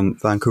author from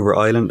Vancouver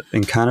Island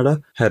in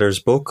Canada. Heather's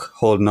book,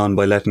 Holding On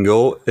by Letting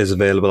Go, is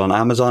available on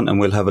Amazon, and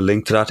we'll have a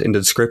link to that in the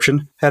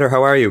description. Heather,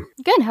 how are you?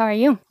 Good, how are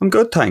you? I'm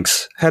good,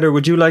 thanks. Heather,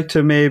 would you like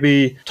to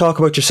maybe talk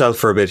about yourself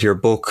for a bit, your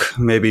book,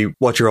 maybe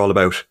what you're all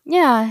about?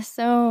 Yeah,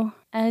 so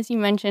as you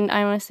mentioned,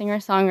 I'm a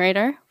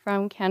singer-songwriter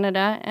from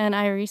Canada, and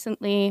I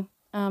recently,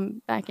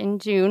 back in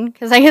June,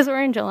 because I guess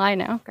we're in July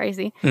now,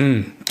 crazy.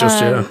 First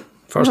day.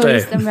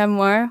 Released a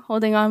memoir,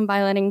 Holding On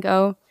by Letting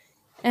Go.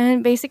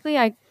 And basically,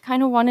 I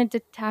kind of wanted to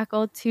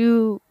tackle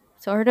two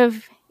sort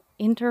of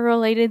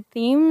interrelated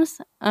themes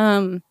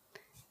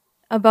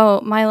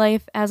about my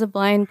life as a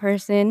blind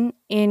person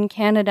in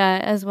Canada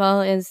as well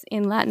as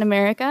in Latin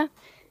America,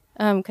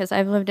 because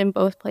I've lived in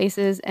both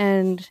places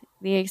and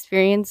the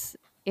experience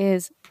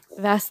is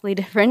vastly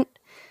different,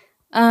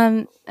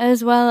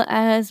 as well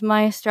as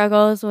my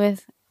struggles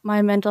with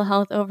my mental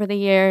health over the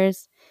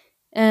years,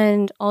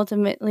 and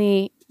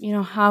ultimately,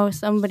 how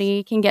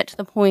somebody can get to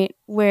the point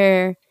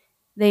where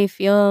they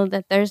feel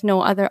that there's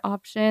no other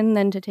option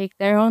than to take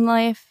their own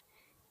life.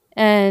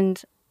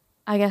 And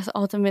I guess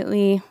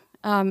ultimately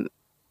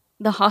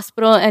the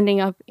hospital, ending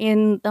up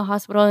in the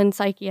hospital in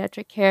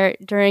psychiatric care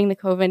during the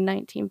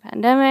COVID-19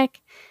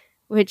 pandemic,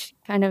 which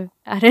kind of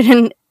added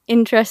an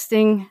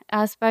interesting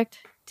aspect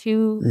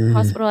to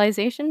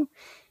hospitalization.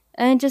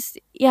 And just,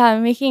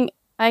 making,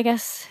 I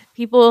guess,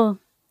 people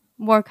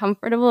more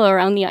comfortable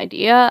around the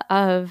idea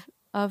of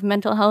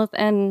mental health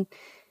and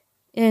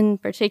in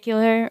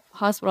particular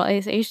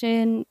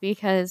hospitalization,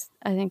 because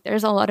I think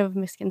there's a lot of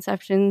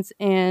misconceptions,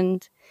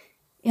 and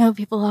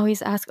people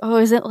always ask, oh,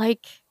 is it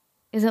like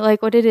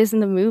what it is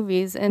in the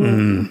movies?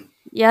 And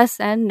yes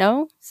and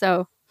no.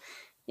 So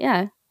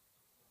yeah.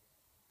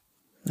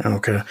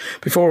 Okay.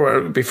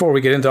 Before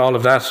we get into all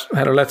of that,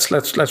 Heather,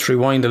 let's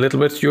rewind a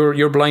little bit.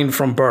 You're blind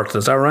from birth,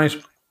 is that right?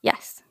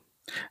 Yes.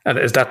 And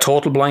is that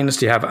total blindness?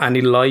 Do you have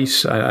any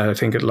light? I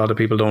think a lot of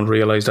people don't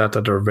realise that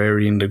there are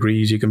varying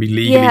degrees. You can be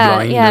legally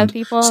blind and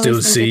people still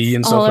see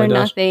and stuff all or like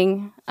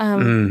that.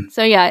 Nothing.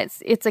 So yeah,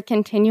 it's a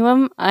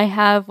continuum. I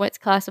have what's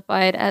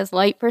classified as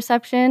light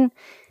perception,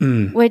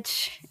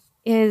 which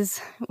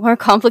is more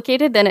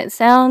complicated than it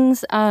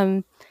sounds.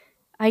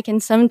 I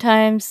can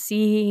sometimes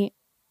see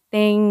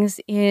things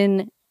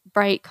in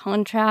bright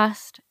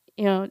contrast,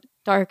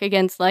 dark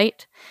against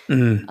light.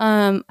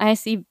 I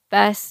see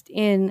best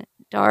in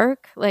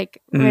dark,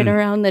 like right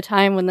around the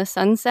time when the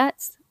sun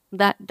sets.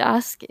 That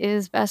dusk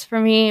is best for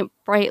me.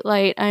 Bright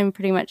light, I'm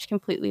pretty much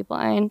completely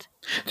blind.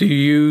 Do you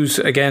use,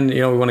 again,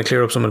 we want to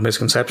clear up some of the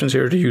misconceptions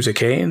here, do you use a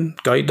cane,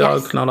 guide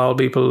dog? Yes. Not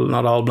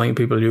all blind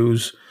people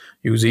use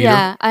either.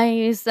 Yeah, I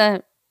use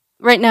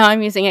right now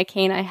I'm using a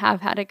cane. I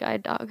have had a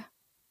guide dog.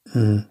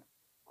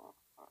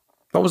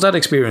 What was that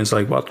experience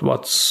like?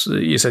 What's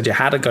you said you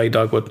had a guide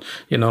dog, but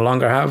you no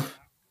longer have?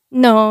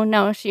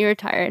 No, she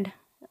retired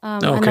a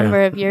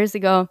number of years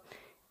ago.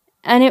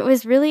 And it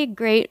was really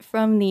great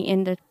from the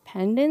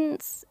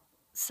independence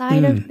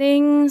side of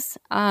things.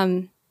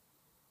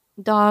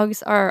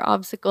 Dogs are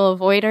obstacle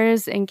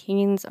avoiders and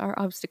canes are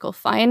obstacle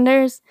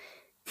finders.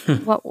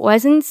 What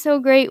wasn't so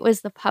great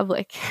was the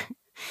public.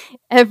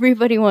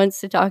 Everybody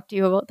wants to talk to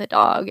you about the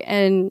dog.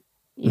 And,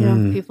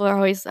 people are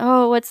always,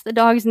 oh, what's the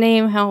dog's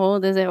name? How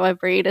old is it? What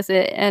breed is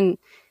it? And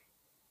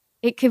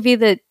it could be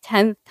the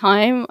 10th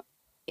time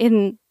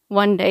in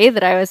one day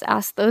that I was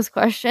asked those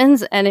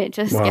questions, and it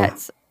just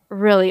gets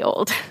really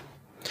old.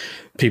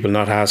 People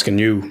not asking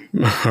you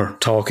or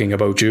talking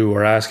about you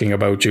or asking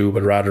about you,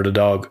 but rather the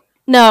dog.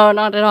 No,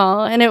 not at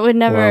all. And it would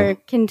never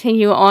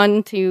continue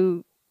on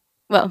to,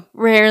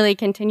 rarely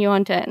continue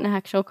on to an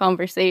actual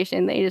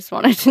conversation. They just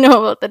wanted to know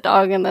about the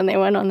dog and then they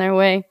went on their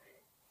way.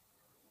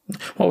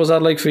 What was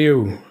that like for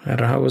you,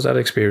 Heather? How was that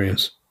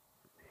experience?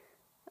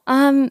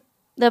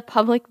 The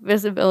public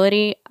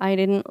visibility I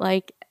didn't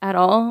like at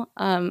all.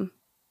 I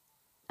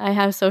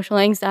have social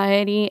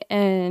anxiety,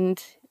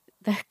 and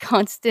the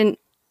constant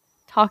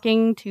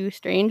talking to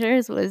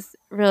strangers was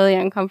really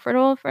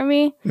uncomfortable for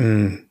me.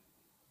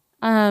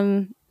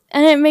 And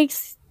it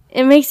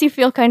makes you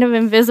feel kind of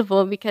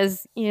invisible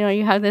because, you know,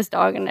 you have this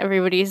dog and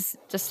everybody's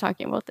just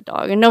talking about the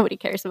dog and nobody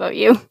cares about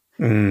you.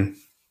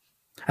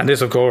 And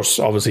this, of course,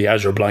 obviously,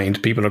 as you're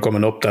blind, people are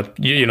coming up that,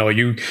 you know,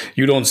 you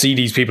don't see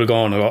these people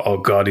going, oh,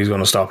 God, he's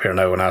going to stop here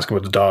now and ask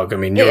about the dog. I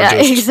mean, you're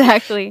just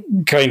exactly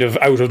kind of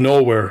out of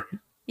nowhere.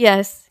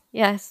 Yes,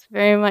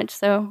 very much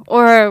so.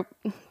 Or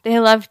they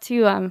love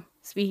to,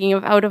 speaking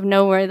of out of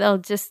nowhere, they'll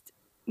just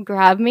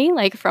grab me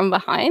like from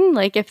behind.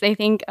 Like if they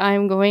think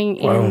I'm going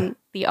in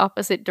the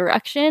opposite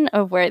direction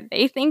of where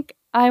they think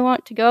I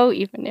want to go,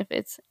 even if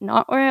it's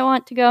not where I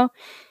want to go.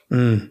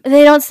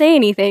 They don't say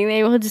anything.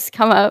 They will just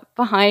come up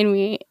behind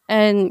me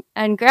and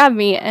grab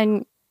me.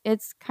 And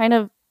it's kind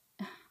of,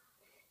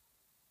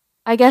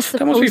 I guess,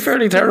 that must be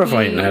fairly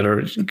terrifying,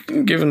 Heather,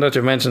 given that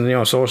you mentioned, you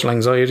know, social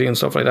anxiety and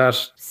stuff like that.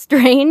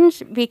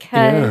 Strange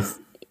because,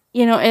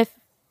 you know, if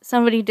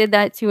somebody did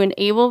that to an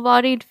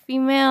able-bodied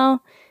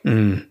female,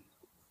 you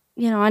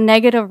know, a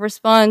negative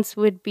response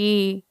would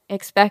be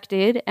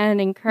expected and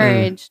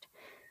encouraged.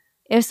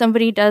 If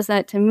somebody does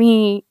that to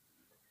me,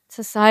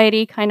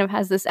 society kind of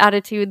has this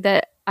attitude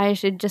that I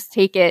should just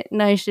take it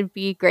and I should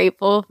be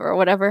grateful for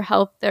whatever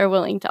help they're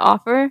willing to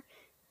offer.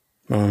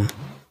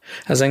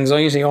 Has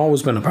anxiety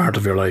always been a part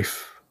of your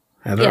life,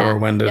 Heather, or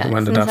when did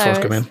that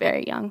first come in?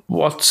 Very young.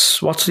 What's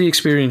the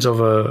experience of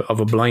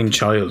a blind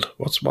child?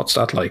 What's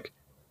that like?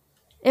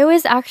 It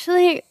was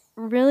actually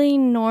really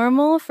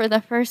normal for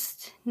the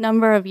first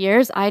number of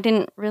years. I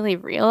didn't really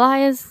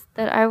realize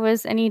that I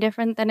was any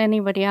different than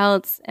anybody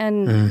else,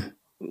 and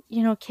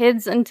you know,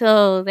 kids,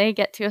 until they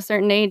get to a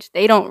certain age,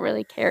 they don't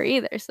really care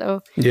either.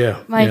 So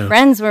my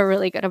friends were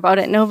really good about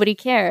it. Nobody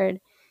cared.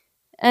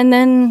 And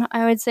then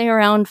I would say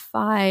around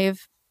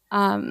 5,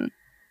 there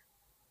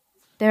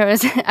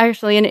was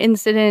actually an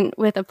incident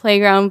with a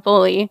playground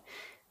bully,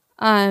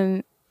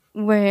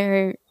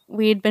 where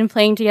we'd been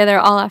playing together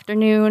all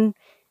afternoon,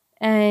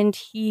 and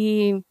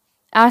he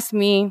asked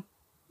me,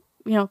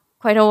 you know,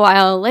 quite a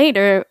while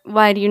later,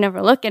 why do you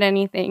never look at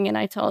anything? And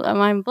I told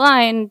him I'm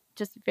blind,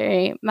 just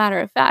very matter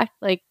of fact,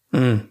 like,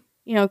 you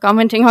know,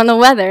 commenting on the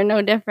weather,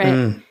 no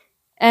different.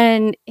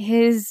 And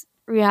his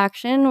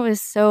reaction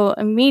was so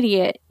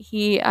immediate.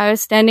 I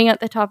was standing at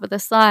the top of the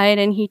slide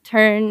and he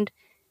turned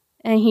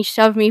and he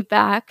shoved me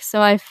back.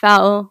 So I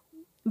fell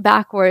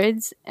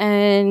backwards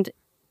and,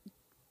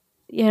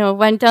 you know,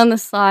 went down the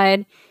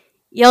slide,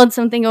 yelled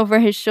something over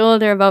his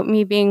shoulder about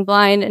me being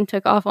blind and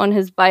took off on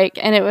his bike.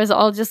 And it was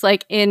all just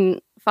like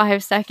in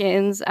 5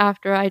 seconds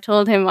after I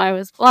told him I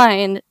was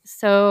blind.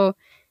 So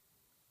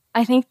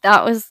I think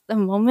that was the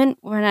moment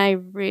when I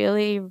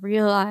really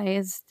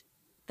realized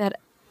that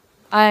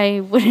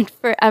I wouldn't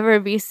forever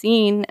be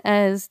seen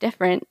as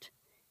different.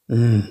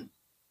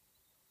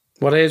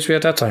 What age were you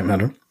at that time,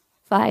 Heather?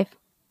 5.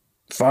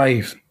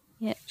 5?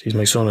 Yeah. Geez,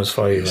 my son is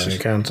 5.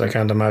 And I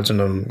can't imagine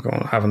them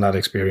having that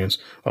experience.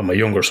 Well, my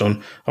younger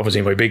son,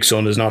 obviously my big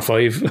son is not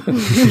 5.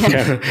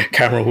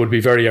 Cameron would be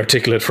very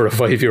articulate for a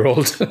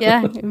 5-year-old.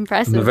 Yeah,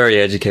 impressive. A very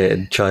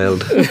educated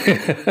child.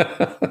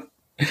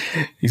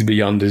 He's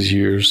beyond his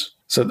years.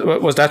 So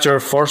was that your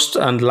first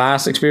and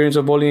last experience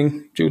of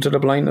bullying due to the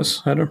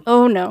blindness, Heather?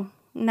 Oh,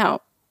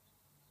 no.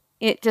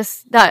 It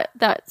just,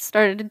 that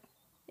started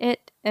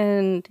it,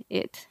 and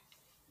it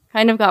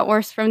kind of got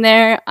worse from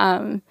there.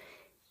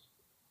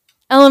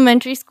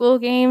 Elementary school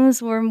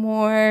games were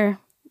more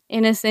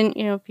innocent.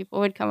 You know,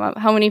 people would come up,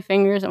 how many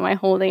fingers am I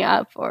holding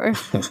up? Or,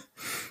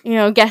 you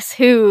know, guess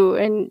who?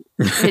 And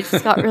it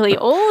just got really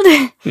old.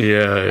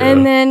 Yeah.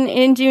 And then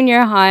in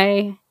junior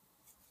high,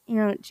 you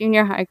know,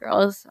 junior high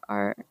girls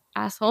are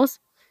assholes.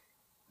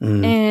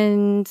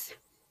 And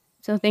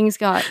so things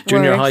got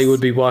Junior worse. high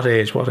would be what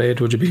age? What age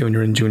would you be when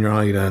you're in junior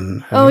high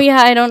then? Oh,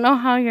 yeah, I don't know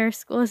how your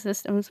school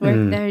systems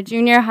work there.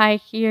 Junior high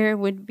here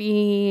would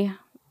be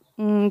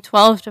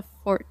 12 to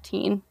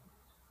 14.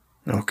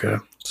 Okay.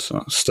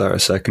 So start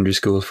of secondary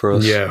school for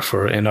us. Yeah,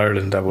 in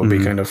Ireland that would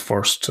be kind of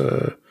first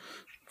to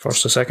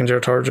second year,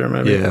 third year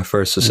maybe. Yeah,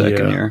 first to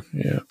second year.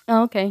 Yeah.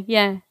 Oh, okay,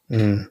 yeah.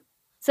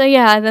 So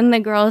yeah, then the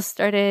girls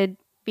started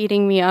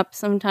beating me up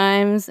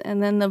sometimes,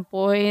 and then the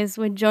boys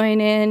would join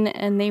in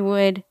and they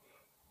would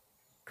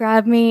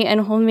grab me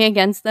and hold me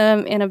against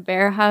them in a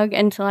bear hug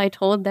until I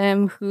told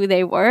them who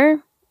they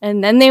were,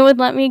 and then they would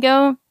let me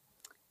go.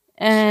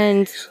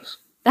 And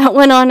that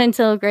went on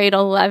until grade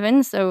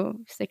 11, so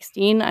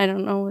 16, I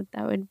don't know what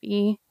that would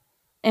be.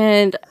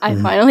 And I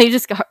finally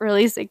just got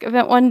really sick of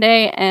it one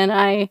day, and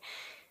I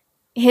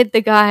hit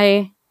the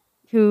guy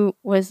who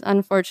was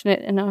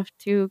unfortunate enough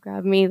to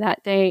grab me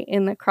that day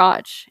in the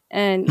crotch,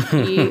 and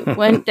he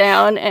went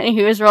down and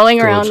he was rolling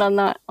around on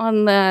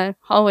the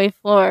hallway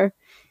floor.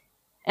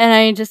 And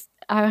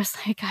I was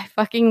like, I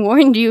fucking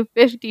warned you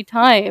 50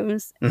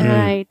 times. And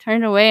I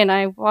turned away and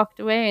I walked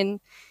away, and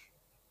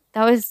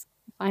that was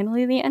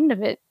finally the end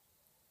of it.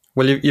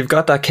 Well, you've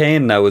got that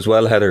cane now as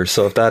well, Heather.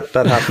 So if that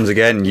happens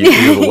again, you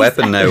have a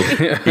weapon now.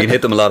 You can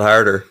hit them a lot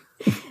harder.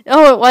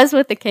 Oh, it was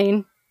with the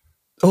cane.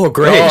 Oh,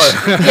 great.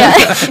 Yeah.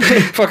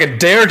 Fucking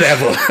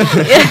daredevil.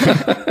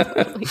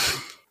 Yeah.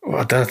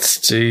 Well, that's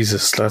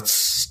Jesus.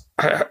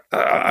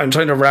 I'm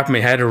trying to wrap my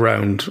head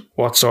around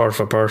what sort of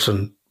a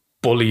person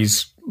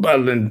bullies.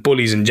 Well, and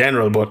bullies in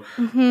general, but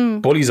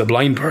bullies a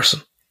blind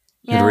person.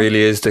 Yeah. It really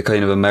is the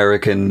kind of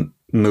American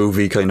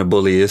movie kind of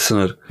bully, isn't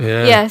it?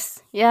 Yeah.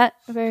 Yes. Yeah.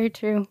 Very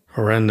true.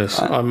 Horrendous.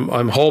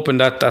 I'm hoping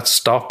that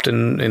stopped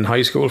in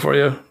high school for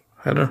you,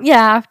 Heather.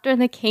 Yeah. After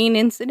the cane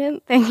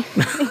incident thing,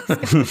 things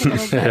got a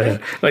little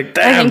better. Like,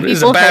 damn, think this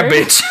is a people bad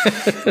heard.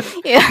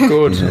 bitch. Yeah.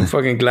 Good. I'm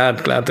fucking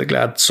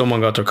glad someone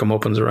got their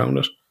comeuppance around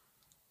it.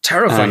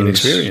 Terrifying And-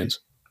 experience.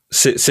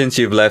 Since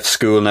you've left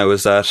school now,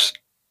 is that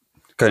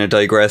kind of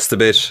digressed a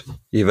bit?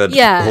 You've had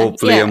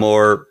hopefully yeah. a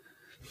more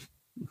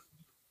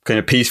kind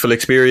of peaceful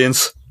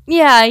experience.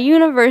 Yeah,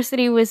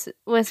 university was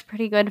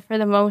pretty good for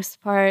the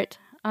most part.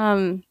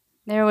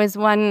 There was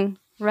one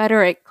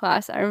rhetoric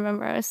class I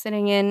remember I was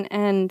sitting in,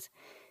 and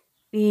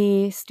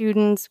the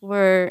students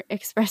were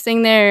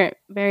expressing their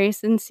very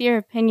sincere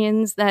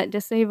opinions that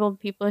disabled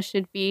people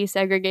should be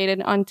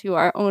segregated onto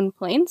our own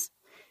planes.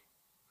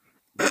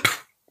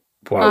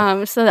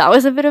 Wow. So that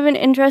was a bit of an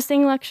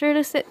interesting lecture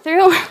to sit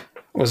through.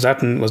 Was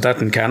that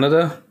in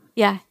Canada?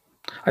 Yeah.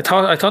 I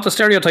thought the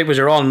stereotype was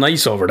you're all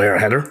nice over there,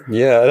 Heather.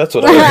 Yeah, that's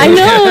what I I heard.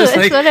 know. It's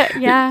It's like-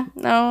 yeah.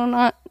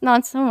 No,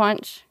 not so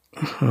much.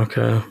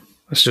 Okay.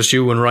 It's just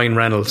you and Ryan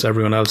Reynolds,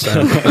 everyone else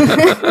then.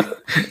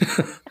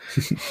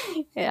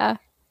 Yeah.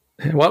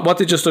 What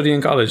did you study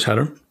in college,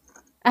 Heather?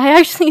 I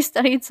actually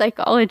studied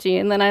psychology,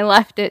 and then I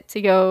left it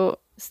to go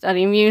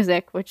study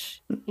music,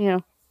 which,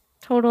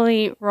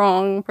 totally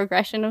wrong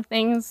progression of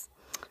things.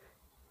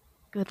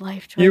 Good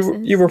life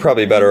choices. You were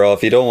probably better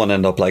off. You don't want to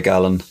end up like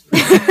Alan.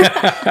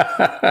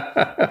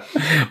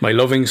 My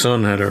loving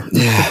son, Heather.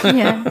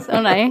 Yeah,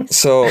 so nice.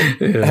 So,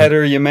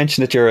 Heather, you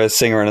mentioned that you're a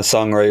singer and a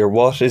songwriter.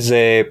 What is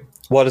the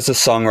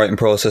songwriting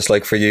process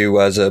like for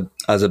you as a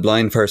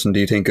blind person?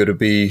 Do you think it would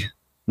be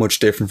much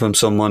different from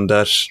someone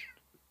that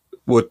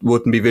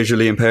wouldn't be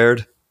visually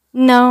impaired?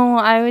 No,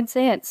 I would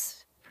say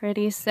it's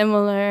pretty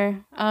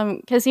similar.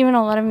 Because even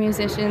a lot of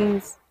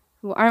musicians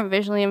who aren't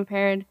visually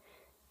impaired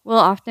will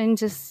often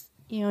just,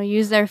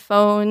 use their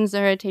phones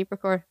or a tape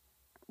recorder,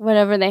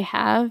 whatever they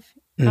have,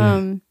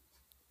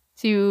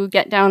 to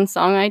get down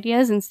song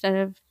ideas instead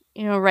of,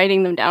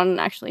 writing them down and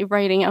actually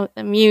writing out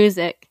the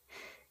music.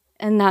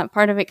 And that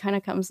part of it kind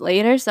of comes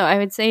later. So I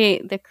would say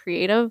the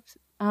creative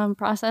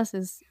process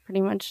is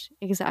pretty much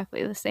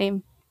exactly the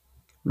same.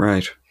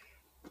 Right.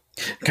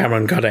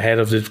 Cameron got ahead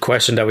of the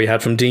question that we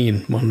had from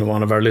Dean,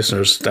 one of our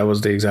listeners. That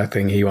was the exact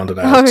thing he wanted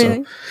to ask. Oh,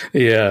 really? So,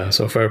 yeah,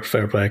 so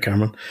fair play,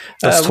 Cameron.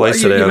 That's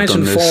twice today you I've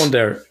mentioned done this. phone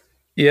there.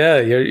 Yeah,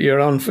 you're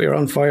on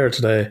fire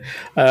today.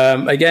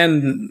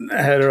 Again,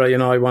 Heather,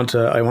 I want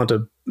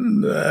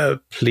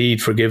to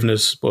plead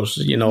forgiveness, but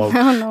no worries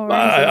at all.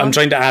 I'm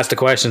trying to ask the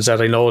questions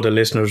that I know the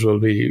listeners will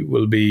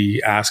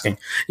be asking.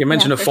 You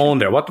mentioned Yeah, a for phone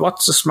there.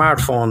 What's a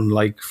smartphone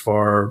like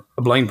for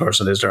a blind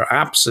person? Is there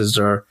apps? Is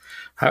there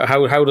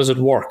how does it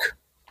work?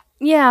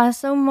 Yeah,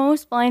 so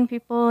most blind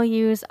people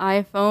use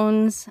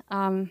iPhones.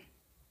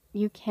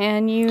 You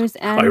can use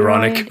Android.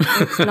 Ironic.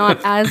 It's not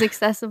as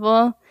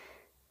accessible.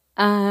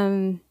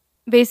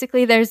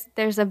 Basically,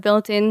 there's a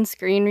built-in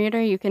screen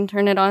reader. You can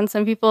turn it on.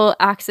 Some people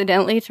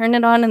accidentally turn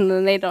it on and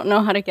then they don't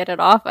know how to get it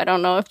off. I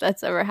don't know if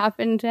that's ever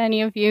happened to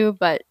any of you,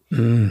 but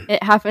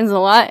it happens a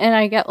lot. And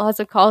I get lots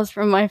of calls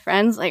from my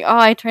friends like, "Oh,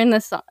 I turned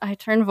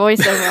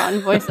VoiceOver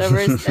on.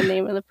 VoiceOver is the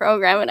name of the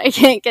program, and I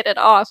can't get it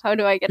off. How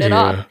do I get it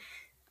off?"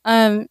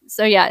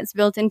 So yeah, it's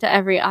built into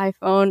every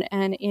iPhone,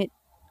 and it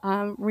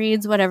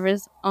reads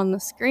whatever's on the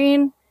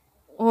screen.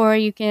 Or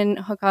you can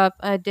hook up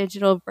a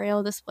digital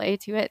Braille display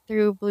to it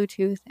through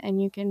Bluetooth,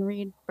 and you can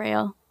read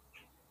Braille.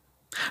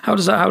 How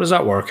does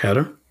that work,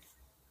 Heather?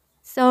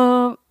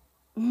 So,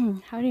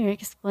 how do you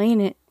explain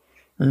it?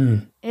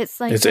 It's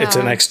like It's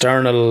an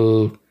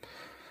external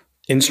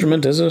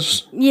instrument, is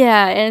it?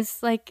 yeah,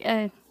 it's like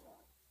an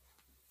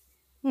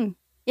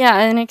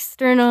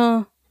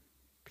external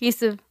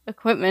piece of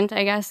equipment,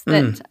 I guess,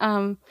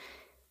 that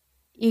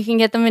you can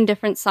get them in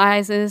different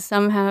sizes.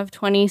 Some have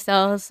 20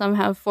 cells, some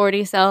have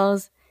 40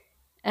 cells,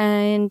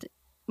 and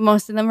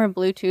most of them are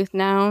Bluetooth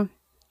now.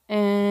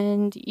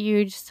 And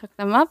you just hook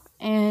them up,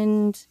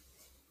 and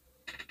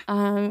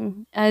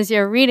as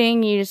you're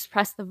reading, you just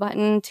press the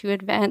button to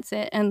advance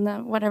it,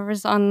 and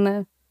whatever's on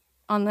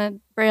the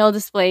Braille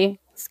display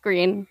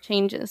screen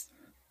changes.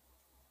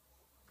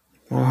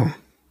 Wow.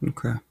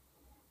 Okay.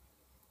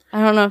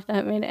 I don't know if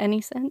that made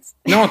any sense.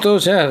 No, it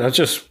does. Yeah, that's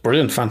just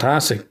brilliant,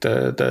 fantastic.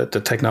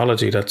 The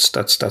technology that's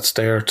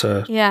there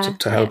to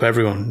help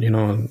everyone.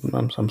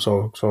 I'm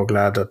so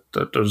glad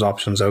that there's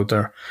options out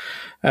there.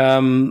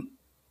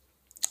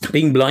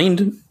 Being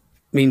blind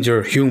means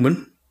you're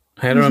human,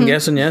 Heather. I'm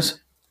guessing, yes.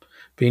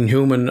 Being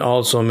human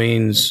also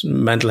means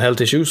mental health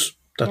issues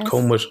that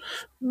come with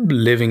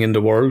living in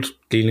the world,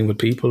 dealing with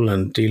people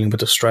and dealing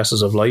with the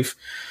stresses of life.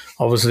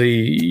 obviously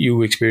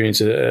you experience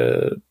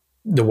the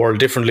world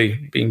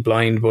differently, being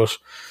blind, but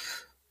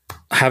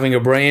having a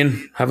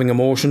brain, having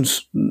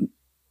emotions,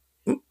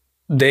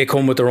 they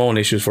come with their own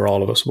issues for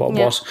all of us.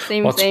 What's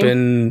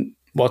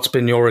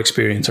been your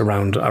experience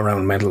around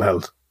mental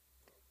health?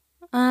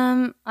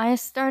 I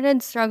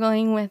started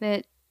struggling with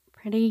it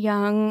pretty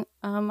young.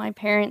 My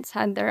parents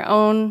had their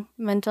own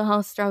mental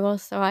health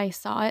struggles, so I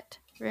saw it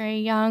very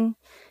young.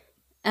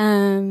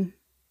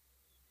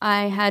 I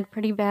had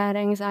pretty bad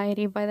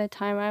anxiety by the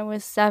time I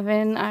was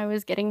 7. I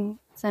was getting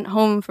sent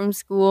home from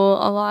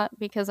school a lot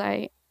because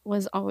I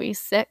was always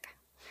sick.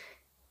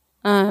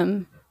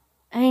 And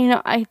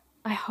I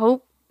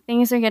hope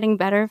things are getting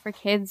better for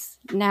kids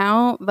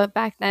now, but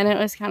back then it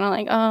was kind of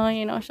like,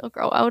 oh, she'll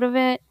grow out of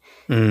it.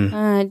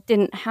 It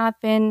didn't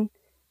happen.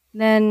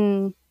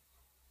 Then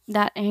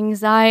that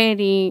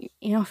anxiety,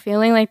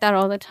 feeling like that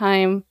all the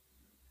time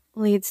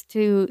leads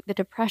to the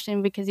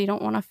depression because you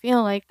don't want to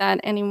feel like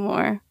that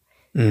anymore.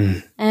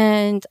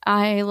 And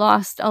I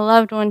lost a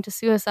loved one to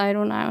suicide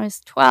when I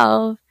was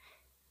 12,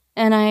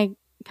 and I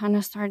kind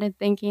of started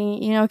thinking,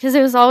 because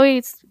it was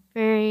always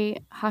very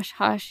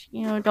hush-hush,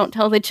 don't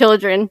tell the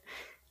children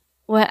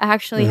what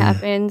actually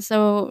happened,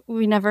 so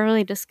we never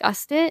really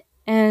discussed it.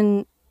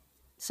 And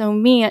so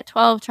me at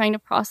 12 trying to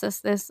process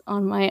this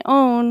on my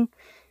own,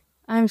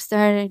 I'm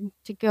starting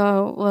to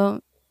go, well,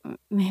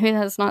 maybe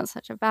that's not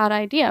such a bad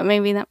idea.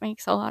 Maybe that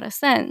makes a lot of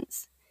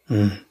sense.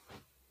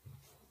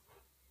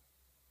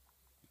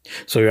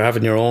 So you're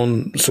having your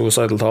own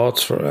suicidal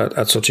thoughts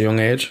at such a young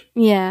age?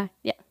 Yeah.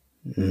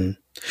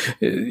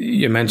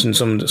 You mentioned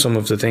some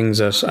of the things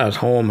at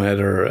home,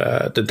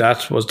 Heather.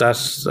 Was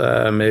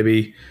that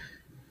maybe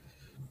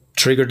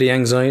triggered the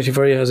anxiety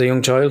for you as a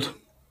young child?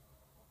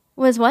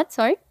 Was what?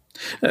 Sorry?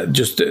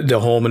 Just the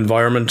home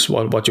environment,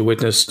 what you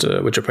witnessed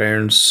with your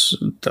parents.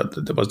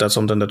 Was that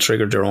something that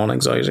triggered your own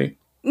anxiety?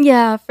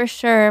 Yeah, for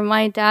sure.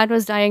 My dad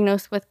was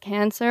diagnosed with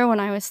cancer when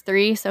I was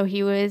 3, so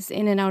he was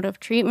in and out of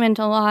treatment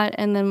a lot.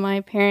 And then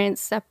my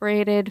parents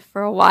separated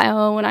for a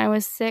while when I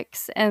was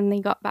 6, and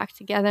they got back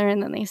together,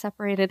 and then they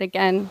separated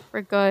again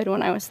for good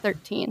when I was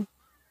 13.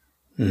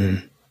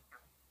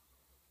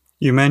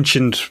 You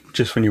mentioned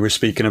just when you were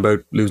speaking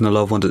about losing a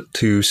loved one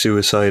to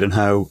suicide and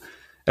how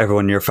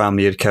everyone in your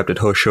family had kept it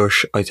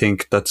hush-hush. I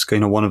think that's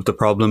kind of one of the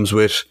problems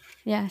with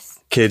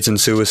kids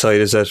and suicide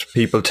is that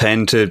people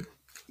tend to,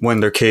 when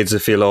they're kids, they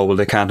feel, oh, well,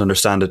 they can't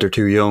understand it, they're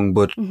too young.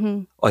 But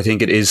I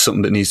think it is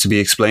something that needs to be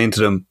explained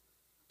to them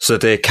so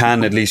that they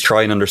can at least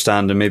try and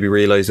understand and maybe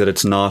realise that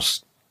it's not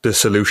the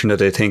solution that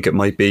they think it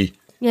might be.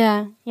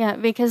 Yeah,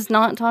 because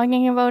not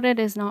talking about it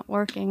is not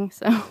working.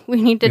 So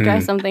we need to try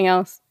something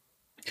else.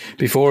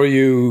 Before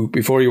you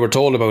were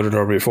told about it,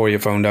 or before you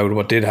found out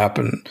what did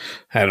happen,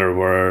 Heather,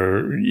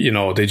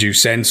 did you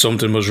sense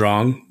something was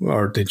wrong,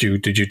 or did you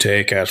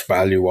take at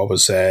value what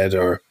was said,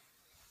 or?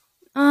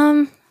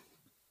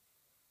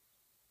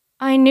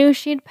 I knew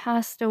she'd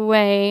passed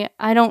away.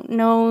 I don't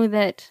know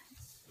that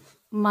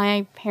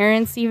my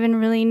parents even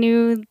really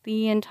knew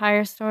the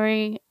entire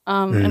story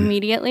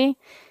immediately.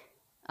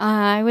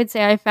 I would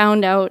say I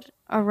found out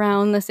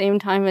around the same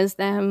time as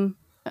them.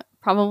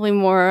 Probably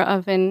more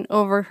of an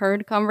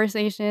overheard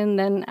conversation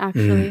than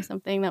actually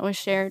something that was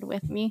shared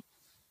with me.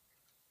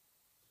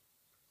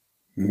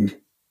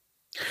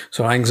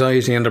 So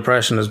anxiety and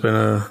depression has been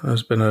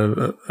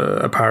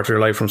a part of your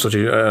life from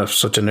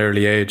such an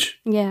early age.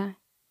 Yeah.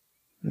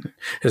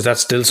 Is that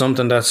still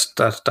something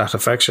that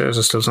affects you? Is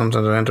it still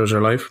something that enters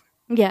your life?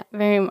 Yeah,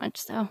 very much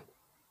so.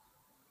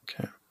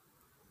 Okay.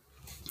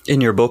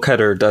 In your book,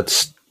 Heather,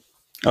 that's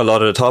a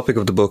lot of the topic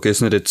of the book,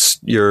 isn't it?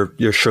 It's your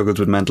struggles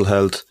with mental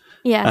health.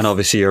 Yes. And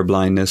obviously your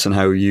blindness and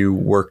how you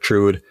work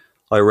through it.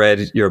 I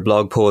read your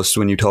blog post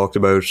when you talked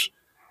about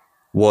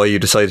why you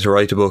decided to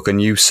write a book,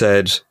 and you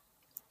said,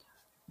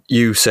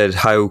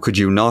 how could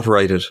you not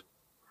write it?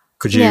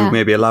 Could you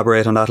maybe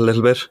elaborate on that a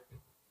little bit?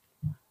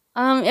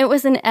 It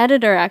was an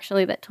editor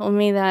actually that told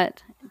me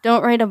that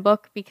don't write a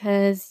book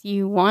because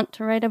you want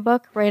to write a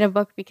book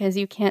because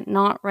you can't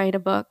not write a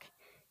book.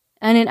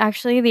 And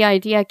the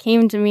idea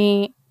came to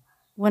me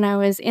when I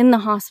was in the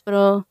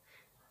hospital.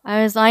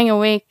 I was lying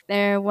awake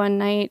there one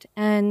night,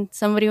 and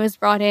somebody was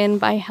brought in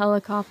by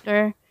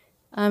helicopter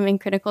in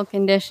critical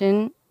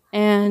condition.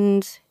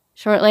 And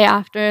shortly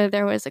after,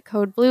 there was a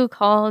code blue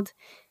called,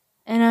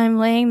 and I'm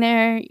laying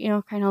there,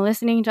 kind of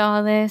listening to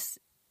all this.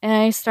 And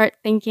I start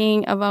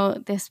thinking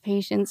about this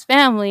patient's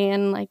family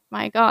and like,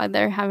 my God,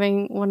 they're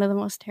having one of the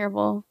most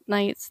terrible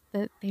nights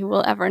that they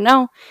will ever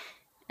know.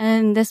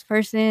 And this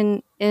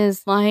person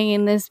is lying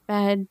in this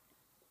bed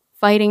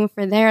fighting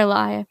for their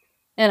life.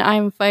 And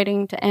I'm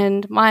fighting to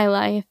end my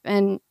life.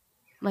 And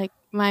like,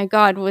 my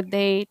God, would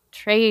they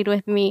trade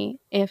with me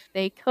if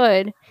they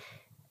could?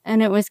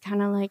 And it was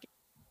kind of like,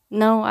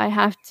 no, I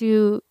have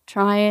to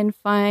try and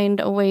find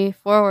a way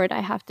forward. I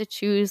have to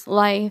choose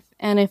life.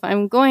 And if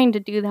I'm going to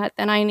do that,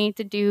 then I need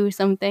to do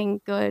something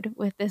good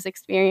with this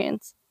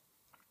experience.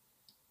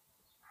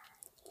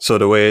 So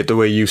the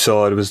way you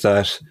saw it was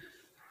that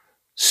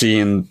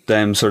seeing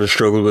them sort of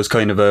struggle was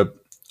kind of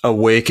a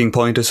waking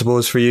point, I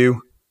suppose, for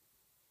you?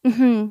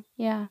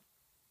 Yeah.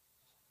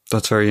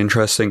 That's very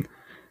interesting.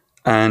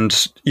 And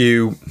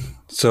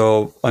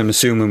so I'm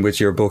assuming with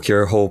your book,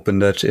 you're hoping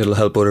that it'll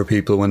help other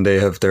people when they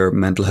have their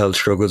mental health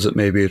struggles, that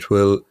maybe it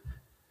will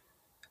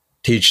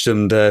teach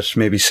them that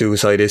maybe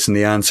suicide isn't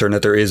the answer and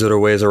that there is other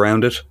ways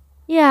around it.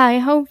 Yeah, I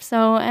hope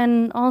so.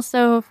 And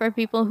also for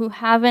people who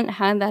haven't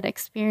had that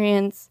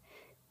experience,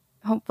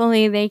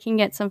 hopefully they can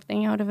get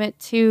something out of it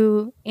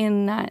too,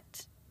 in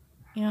that,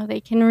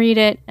 they can read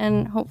it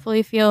and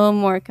hopefully feel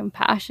more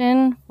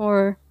compassion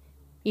for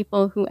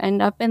people who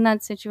end up in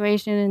that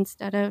situation,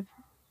 instead of,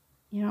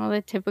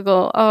 the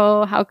typical,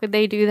 oh, how could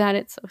they do that?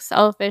 It's so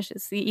selfish.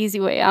 It's the easy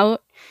way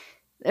out.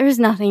 There's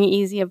nothing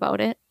easy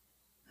about it.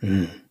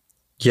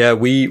 Yeah,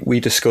 we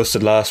discussed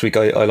it last week.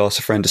 I lost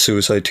a friend to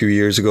suicide 2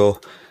 years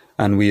ago,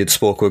 and we had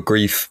spoke with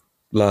grief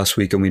last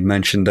week, and we'd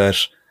mentioned that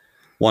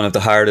one of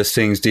the hardest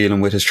things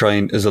dealing with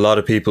is a lot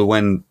of people,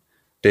 when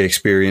they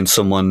experience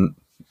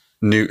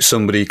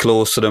somebody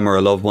close to them or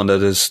a loved one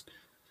that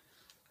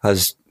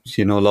has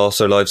lost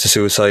their lives to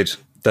suicide,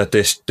 that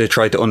they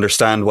try to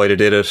understand why they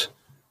did it.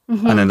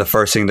 And then the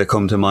first thing that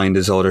come to mind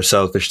is, oh, they're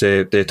selfish.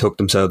 They took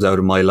themselves out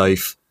of my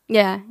life.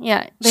 Yeah.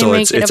 So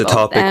it's a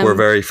topic we're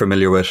very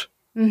familiar with.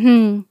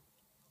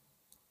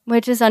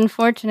 Which is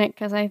unfortunate,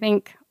 because I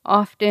think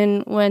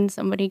often when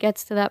somebody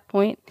gets to that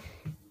point,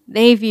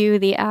 they view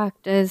the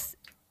act as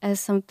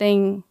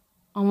something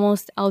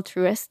almost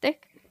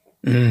altruistic.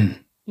 They're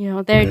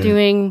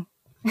doing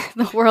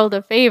the world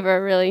a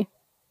favor, really.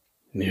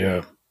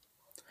 Yeah.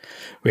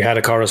 We had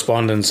a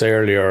correspondence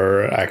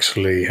earlier,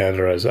 actually,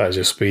 Heather, as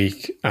you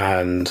speak,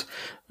 and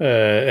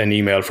an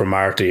email from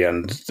Marty,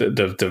 and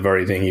the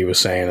very thing he was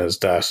saying is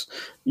that,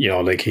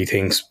 he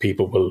thinks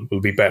people will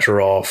be better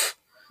off,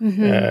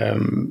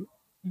 and,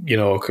 we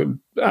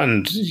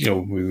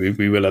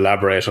will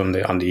elaborate on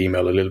the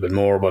email a little bit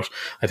more, but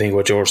I think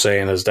what you're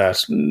saying is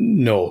that,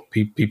 no,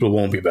 people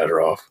won't be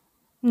better off.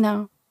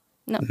 No.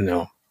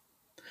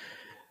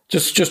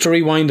 Just to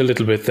rewind a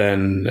little bit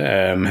then,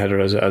 Heather,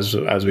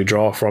 as we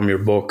draw from your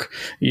book,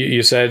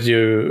 you said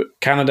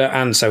Canada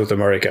and South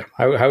America.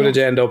 How did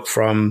you end up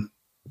from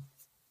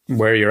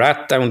where you're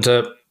at down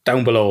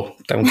below,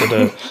 down to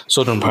the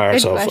southern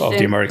parts of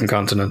the American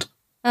continent?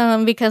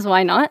 Because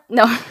why not?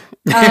 No.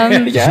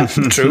 Yeah,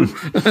 true.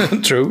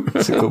 True.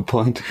 That's a good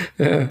point.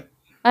 Yeah.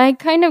 I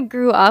kind of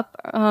grew up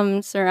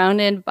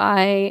surrounded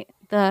by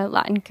the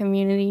Latin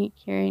community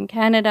here in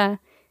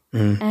Canada,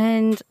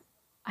 and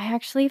I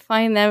actually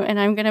find them, and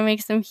I'm going to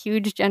make some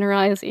huge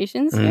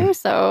generalizations here,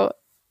 so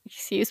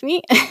excuse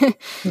me.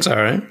 It's all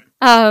right.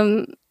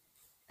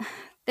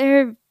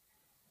 They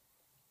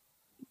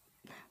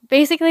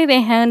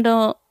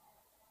handle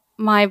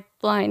my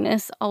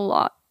blindness a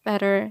lot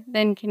better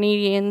than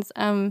Canadians.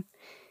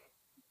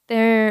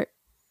 They're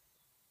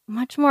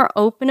much more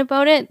open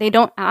about it. They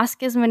don't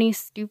ask as many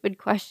stupid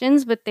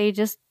questions, but they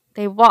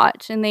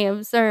watch and they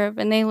observe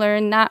and they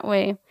learn that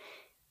way.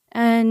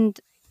 And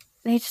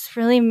they just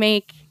really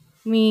make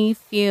me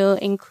feel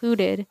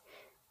included.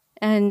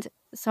 And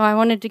so I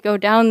wanted to go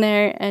down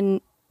there and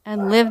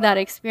live that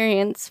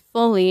experience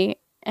fully.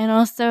 And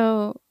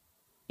also,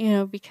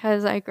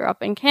 because I grew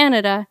up in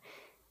Canada,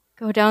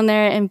 go down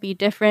there and be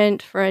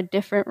different for a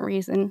different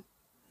reason.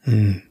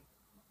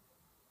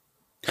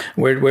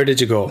 Where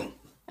did you go?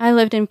 I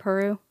lived in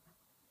Peru.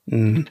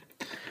 What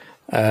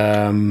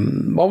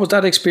was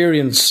that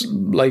experience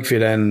like for you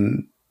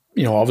then?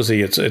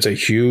 Obviously it's a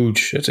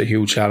huge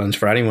challenge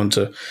for anyone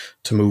to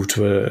move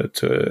to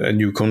a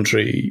new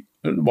country.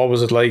 What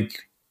was it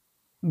like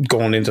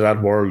going into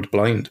that world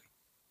blind?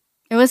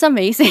 It was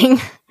amazing.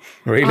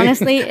 Really?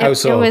 Honestly,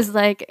 it was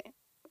like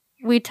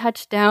we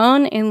touched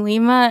down in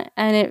Lima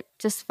and it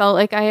just felt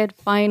like I had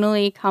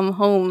finally come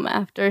home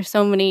after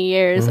so many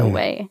years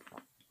away.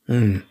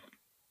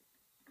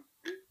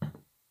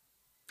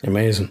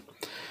 Amazing.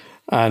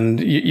 And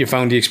you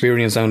found the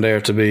experience down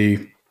there to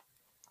be,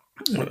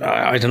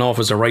 I don't know if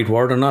it's the right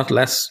word or not,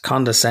 less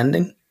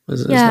condescending?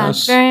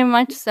 Very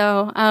much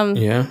so.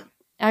 Yeah.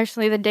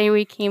 Actually, the day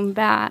we came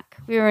back,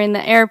 we were in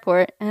the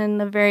airport, and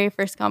the very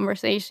first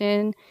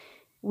conversation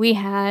we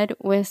had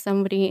with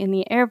somebody in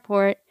the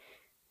airport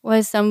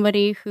was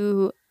somebody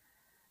who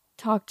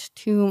talked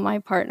to my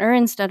partner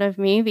instead of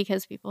me,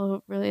 because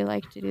people really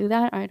like to do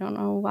that. I don't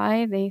know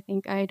why. They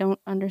think I don't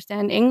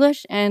understand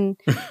English. And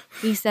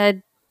he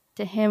said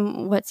to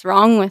him, "What's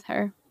wrong with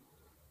her?"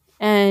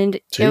 And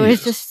It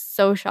was just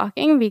so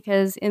shocking,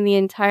 because in the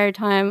entire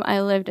time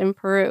I lived in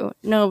Peru,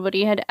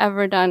 nobody had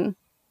ever done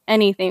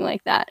anything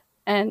like that.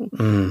 And,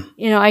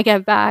 I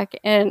get back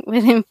and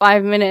within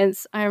 5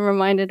 minutes, I'm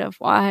reminded of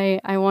why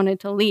I wanted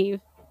to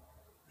leave.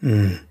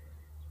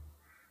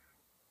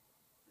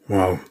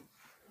 Wow.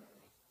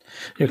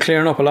 You're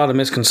clearing up a lot of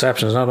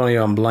misconceptions, not only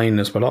on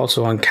blindness, but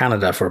also on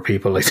Canada for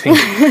people, I think.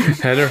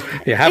 Heather,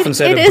 you haven't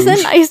said it is a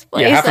nice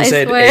place, you haven't I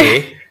said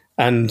swear.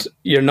 and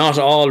you're not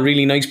all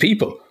really nice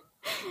people.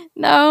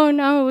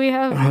 No, we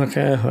have.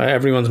 Okay,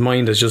 everyone's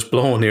mind is just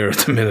blown here at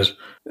the minute.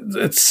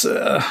 It's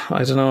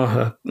I don't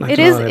know. It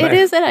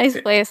is a nice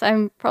place.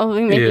 I'm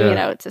probably making it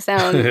Yeah. out to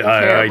sound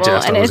terrible,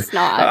 and it's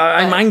not.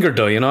 I'm but- angered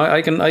though.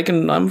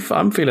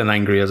 I'm feeling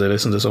angry as I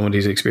listen to some of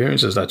these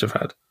experiences that you've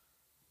had.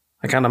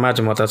 I can't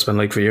imagine what that's been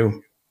like for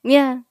you.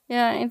 Yeah,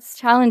 it's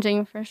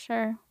challenging for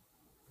sure.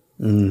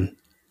 You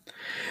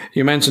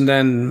mentioned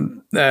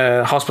then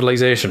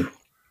hospitalization.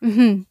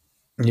 Mm-hmm.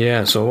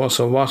 Yeah.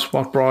 So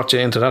what brought you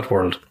into that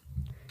world?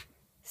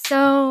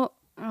 So,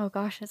 oh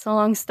gosh, it's a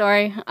long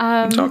story.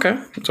 It's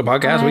okay. It's a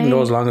podcast. We can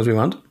go as long as we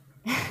want.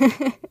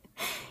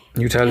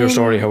 You tell your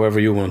story however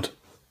you want.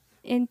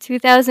 In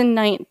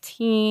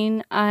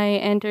 2019, I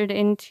entered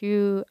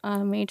into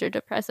a major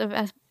depressive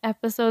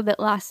episode that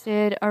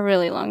lasted a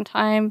really long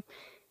time,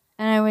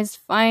 and I was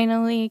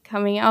finally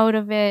coming out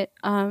of it.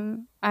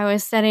 I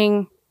was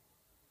setting,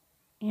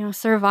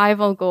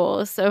 survival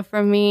goals. So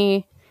for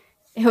me,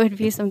 it would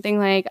be something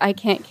like, I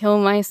can't kill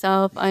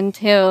myself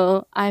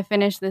until I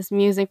finish this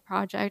music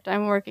project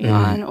I'm working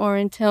on, or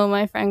until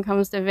my friend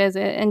comes to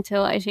visit,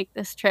 until I take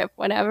this trip,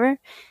 whatever.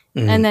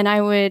 And then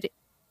I would,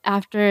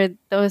 after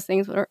those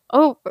things were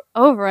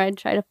over, I'd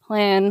try to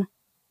plan,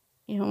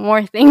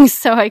 more things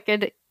so I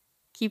could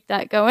keep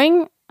that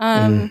going.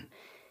 And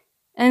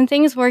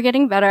things were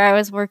getting better. I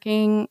was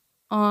working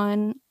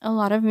on a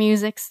lot of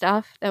music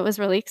stuff that was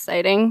really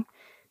exciting.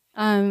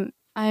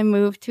 I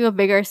moved to a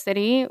bigger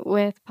city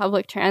with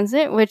public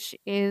transit, which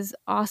is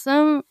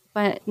awesome,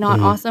 but not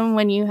awesome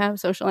when you have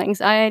social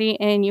anxiety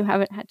and you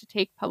haven't had to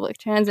take public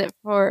transit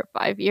for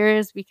 5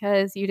 years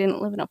because you didn't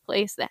live in a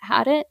place that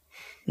had it.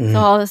 So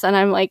all of a sudden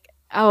I'm like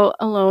out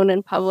alone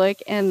in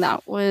public, and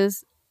that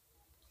was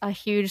a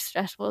huge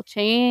stressful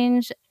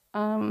change.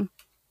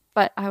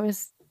 But I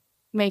was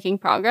making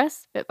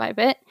progress bit by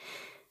bit.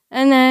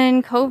 And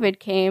then COVID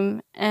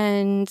came,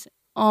 and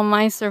all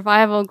my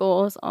survival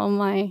goals,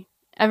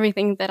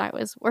 everything that I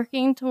was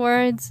working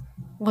towards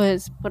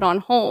was put on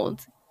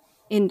hold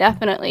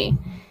indefinitely.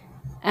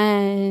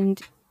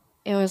 And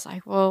it was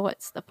like, well,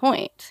 what's the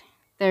point?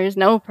 There's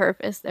no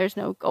purpose. There's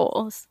no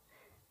goals.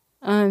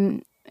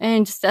 And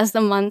just as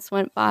the months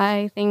went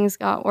by, things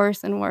got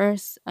worse and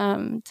worse,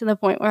 to the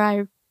point where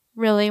I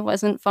really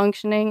wasn't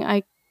functioning.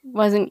 I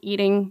wasn't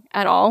eating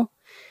at all.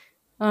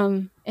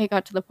 It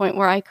got to the point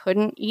where I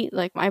couldn't eat.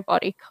 Like, my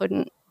body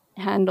couldn't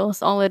handle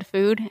solid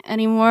food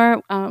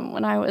anymore.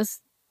 When I was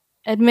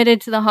admitted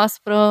to the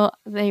hospital,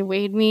 they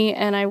weighed me,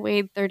 and I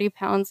weighed 30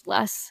 pounds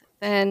less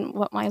than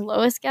what my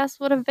lowest guess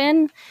would have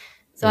been.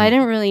 So I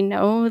didn't really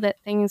know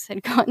that things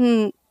had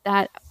gotten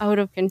that out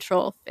of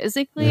control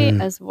physically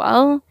as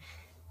well.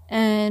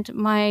 And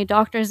my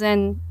doctors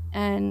and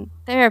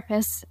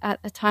therapists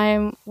at the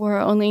time were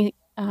only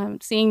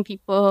seeing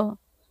people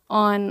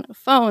on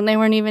phone. They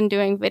weren't even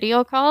doing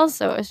video calls,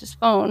 so it was just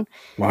phone.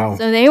 Wow.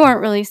 So they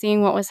weren't really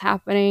seeing what was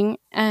happening,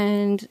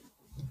 and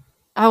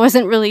I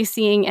wasn't really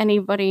seeing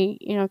anybody,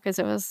 because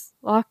it was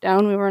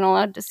lockdown. We weren't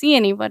allowed to see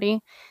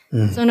anybody.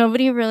 So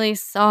nobody really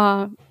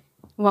saw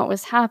what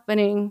was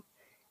happening.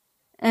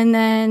 And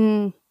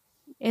then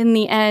in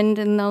the end,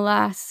 in the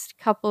last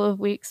couple of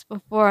weeks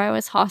before I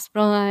was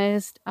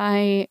hospitalized,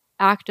 I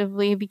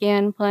actively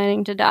began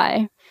planning to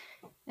die.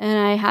 And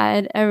I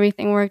had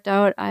everything worked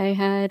out. I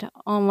had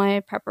all my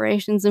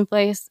preparations in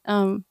place.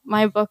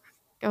 My book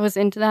goes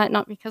into that,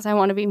 not because I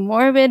want to be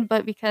morbid,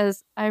 but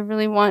because I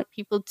really want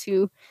people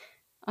to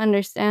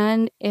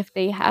understand, if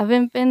they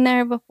haven't been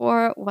there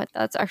before, what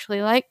that's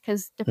actually like.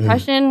 Because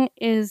depression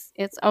is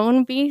its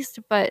own beast,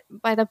 but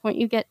by the point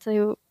you get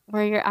to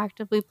where you're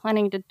actively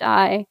planning to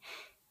die,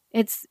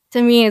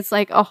 to me it's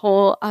like a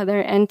whole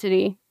other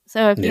entity.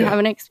 So if you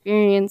haven't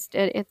experienced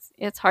it,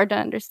 it's hard to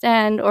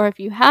understand. Or if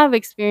you have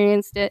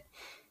experienced it,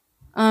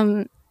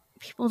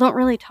 people don't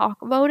really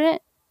talk about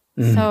it.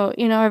 So,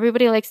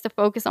 everybody likes to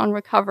focus on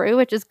recovery,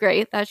 which is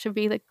great. That should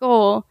be the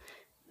goal.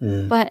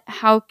 But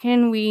how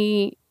can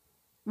we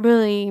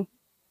really,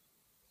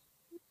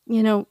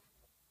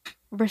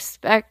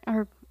 respect,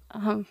 or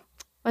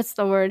what's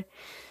the word?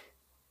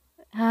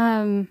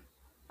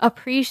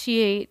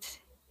 Appreciate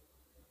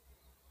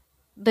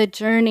the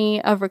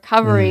journey of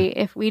recovery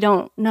if we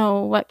don't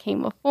know what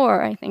came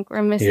before? I think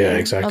we're missing. Yeah,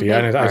 exactly.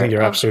 I think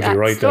you're absolutely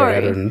right there,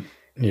 Heather.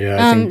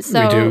 Yeah, I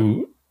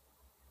think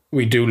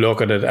we do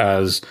look at it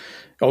as,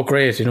 oh,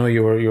 great,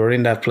 you were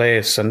in that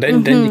place, and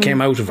then you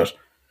came out of it.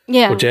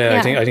 Yeah, but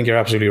I think you're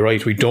absolutely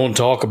right. We don't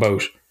talk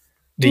about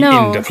in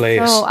the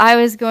place. So I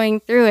was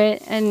going through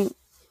it, and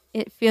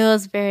it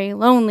feels very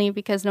lonely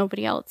because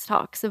nobody else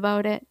talks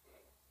about it.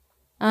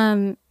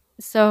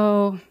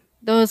 So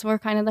those were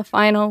kind of the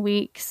final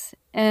weeks,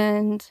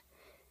 and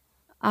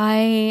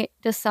I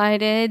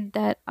decided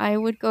that I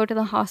would go to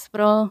the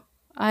hospital.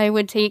 I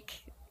would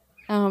take,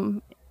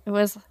 it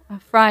was a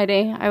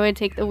Friday, I would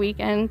take the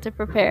weekend to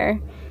prepare,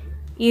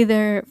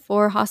 either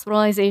for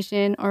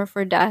hospitalization or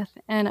for death.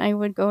 And I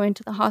would go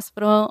into the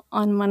hospital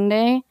on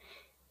Monday.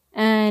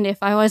 And if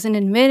I wasn't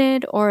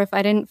admitted, or if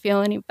I didn't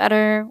feel any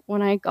better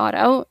when I got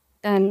out,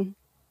 then,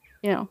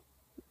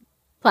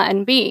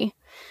 plan B.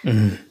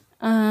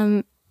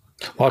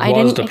 What I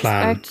was didn't the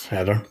plan, expect.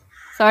 Heather?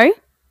 Sorry,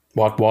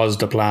 What was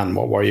the plan?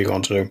 What were you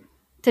going to do?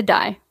 to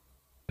die.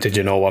 Did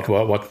you know what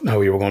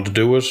how you were going to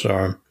do it,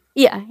 or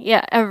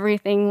Yeah.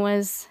 Everything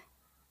was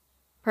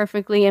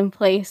perfectly in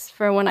place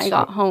for when I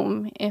got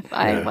home if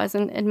I Yeah.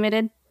 wasn't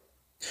admitted.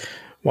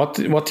 what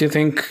do you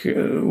think?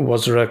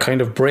 Was there a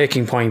kind of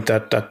breaking point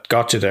that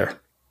got you there,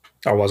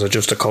 or was it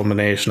just a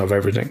culmination of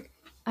everything?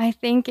 I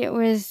think it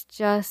was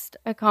just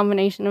a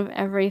combination of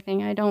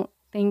everything. I don't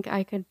think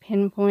I could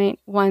pinpoint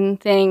one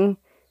thing.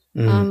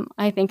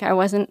 I think I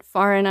wasn't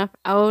far enough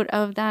out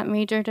of that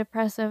major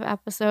depressive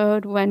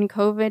episode when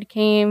COVID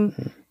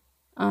came.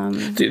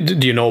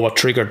 Do you know what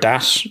triggered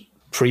that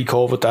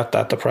pre-COVID,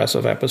 that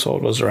depressive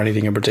episode? Was there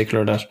anything in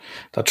particular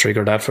that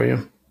triggered that for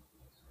you?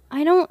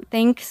 I don't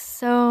think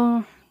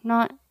so.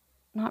 Not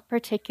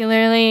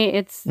particularly.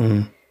 It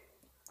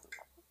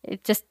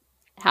just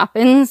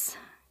happens.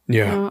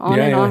 Yeah, on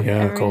and off of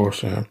every-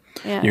 course. Yeah.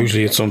 Yeah.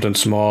 Usually it's something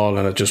small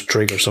and it just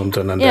triggers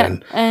something, and Yeah,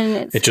 then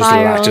and it just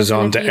spirals, latches and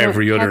on if to you don't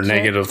every other catch it-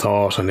 negative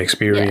thought and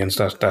experience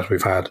that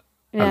we've had,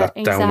 Yeah, and that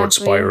downward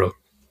exactly. spiral.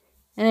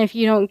 And if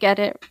you don't get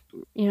it,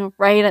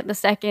 right at the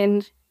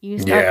second, you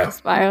start Yeah. to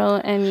spiral,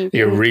 and you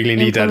You can really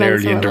need that implement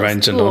early some of those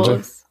intervention, don't you?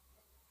 tools,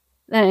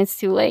 then it's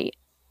too late.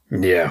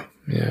 Yeah.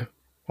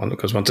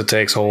 Because once it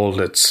takes hold,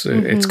 it's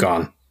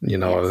gone.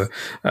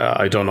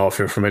 I don't know if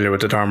you're familiar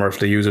with the term or if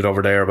they use it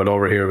over there, but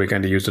over here we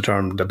kind of use the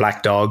term the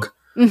black dog.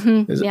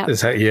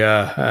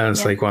 Yeah. And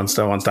it's like once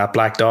that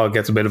black dog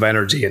gets a bit of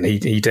energy and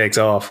he takes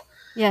off,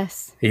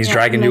 Yes. he's Yeah,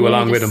 dragging and you then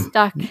along you're with just him.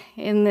 Stuck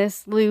in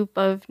this loop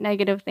of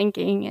negative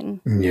thinking, and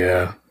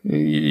Yeah,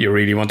 you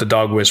really want the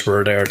dog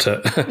whisperer there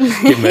to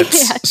give him it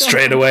Yeah,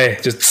 straight away.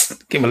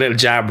 Just give him a little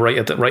jab right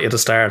at the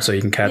start so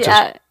you can catch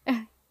yeah.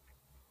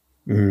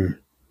 it.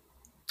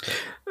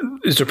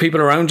 Is there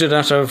people around you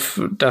that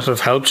have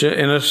helped you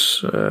in it,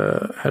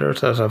 Heather?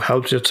 That have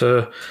helped you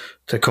to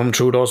come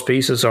through those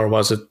pieces, or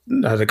has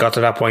it got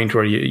to that point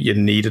where you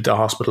needed the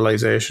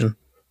hospitalization?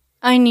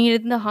 I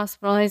needed the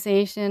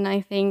hospitalization.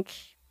 I think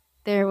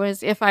there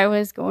was, if I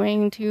was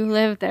going to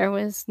live, there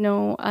was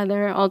no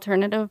other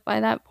alternative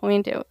by that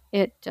point.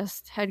 It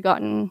just had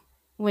gotten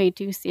way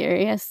too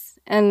serious.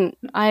 And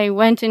I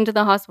went into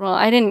the hospital.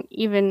 I didn't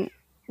even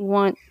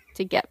want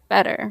to get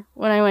better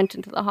when I went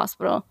into the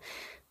hospital.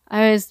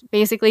 I was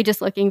basically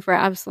just looking for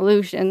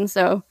absolution.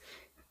 So,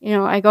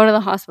 I go to the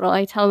hospital,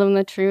 I tell them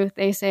the truth.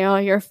 They say, "Oh,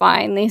 you're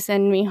fine." They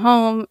send me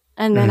home,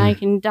 and then I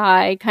can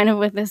die kind of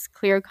with this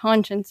clear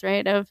conscience,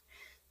 right? Of,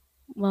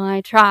 well,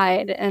 I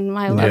tried, and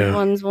my loved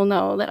ones will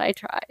know that I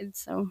tried.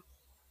 So,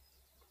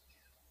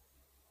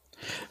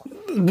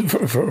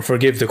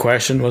 Forgive the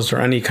question. Was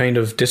there any kind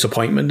of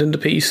disappointment in the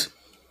piece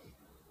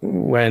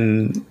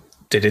when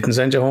they didn't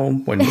send you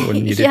home? When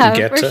you didn't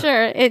get for to?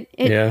 sure, it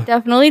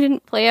definitely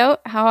didn't play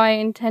out how I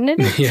intended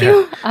it Yeah.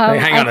 to.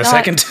 Hang on I a thought-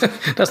 second.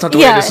 That's not the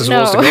way this is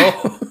supposed to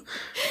go.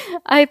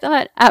 I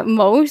thought at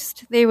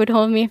most they would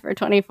hold me for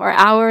 24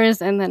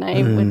 hours, and then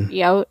I would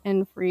be out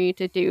and free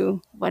to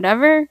do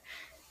whatever.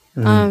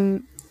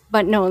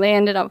 But no, they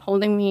ended up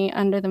holding me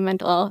under the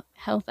Mental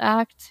Health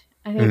Act.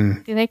 I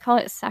think, do they call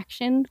it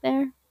sectioned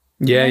there?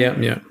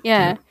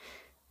 Yeah.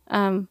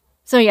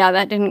 So yeah,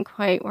 that didn't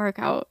quite work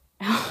out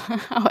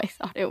how I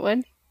thought it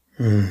would.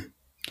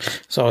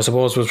 So I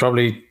suppose it was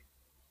probably,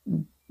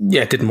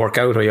 it didn't work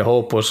out how you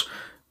hope, but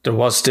there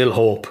was still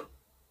hope,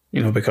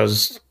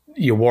 because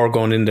you were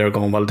going in there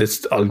going, well,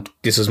 this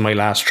is my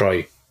last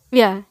try.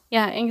 Yeah,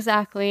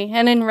 exactly.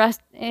 And in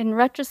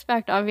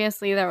retrospect,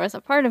 obviously, there was a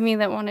part of me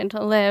that wanted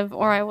to live,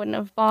 or I wouldn't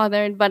have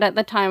bothered. But at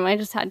the time, I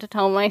just had to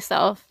tell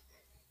myself,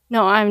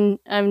 no,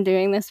 I'm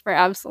doing this for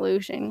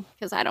absolution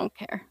because I don't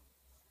care.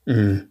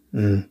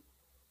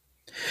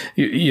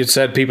 You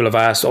said people have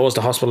asked, "Oh, is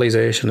the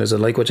hospitalization? Is it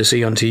like what you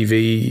see on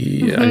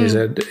TV?" And you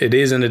said it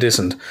is and it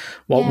isn't.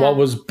 What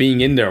was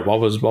being in there? What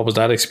was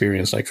that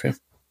experience like for you?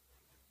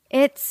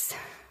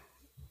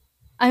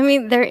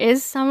 There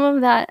is some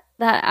of that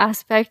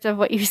aspect of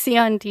what you see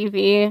on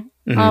TV,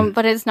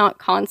 but it's not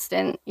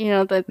constant.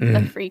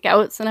 The freak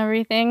outs and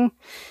everything,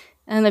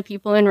 and the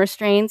people in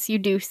restraints. You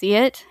do see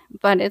it,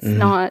 but it's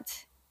not,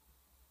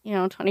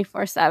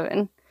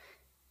 24/7.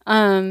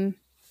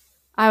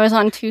 I was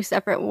on 2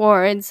 separate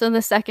wards, so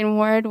the second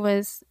ward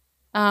was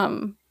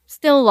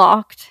still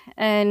locked,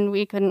 and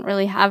we couldn't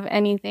really have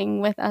anything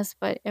with us,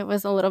 but it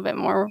was a little bit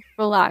more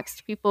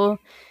relaxed. People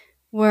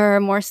were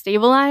more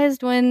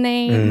stabilized when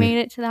they made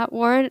it to that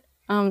ward,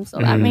 so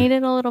that made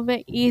it a little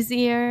bit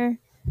easier.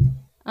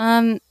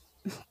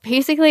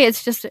 Basically,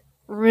 it's just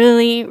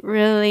really,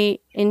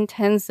 really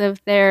intensive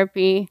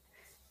therapy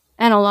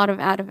and a lot of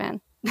Ativan.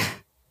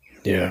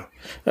 Yeah.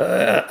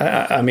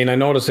 I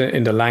noticed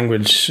in the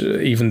language,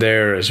 even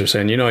there, as you're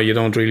saying, you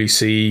don't really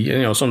see,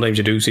 sometimes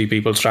you do see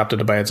people strapped to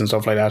the beds and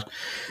stuff like that.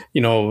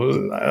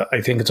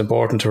 I think it's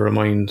important to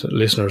remind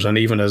listeners, and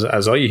even as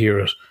I hear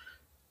it,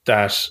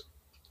 that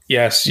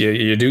yes,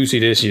 you do see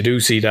this, you do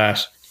see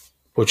that,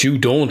 but you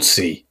don't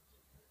see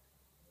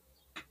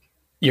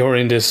you're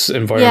in this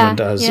environment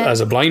Yeah, as yeah. as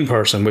a blind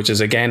person, which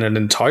is again an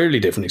entirely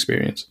different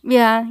experience.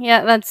 Yeah,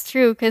 that's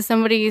true. Because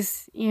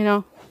somebody's,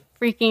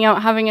 freaking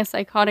out, having a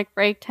psychotic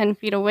break 10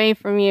 feet away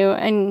from you,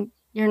 and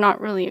you're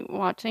not really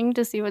watching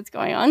to see what's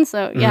going on.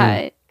 So, yeah,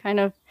 it kind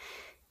of,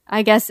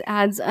 I guess,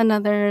 adds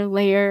another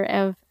layer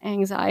of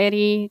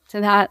anxiety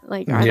to that.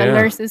 Like, are the Yeah.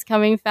 nurses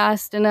coming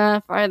fast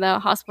enough? Are the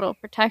hospital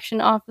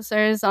protection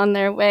officers on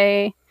their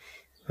way?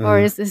 Or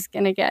is this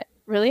going to get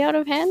really out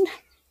of hand?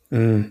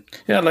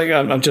 Yeah, like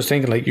I'm just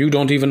thinking, like, you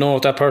don't even know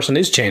if that person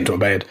is chained to a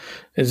bed.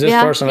 Is this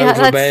Yeah, person yeah, out of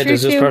a that's bed? true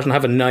Does this too. person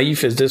have a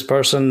knife? Is this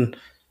person?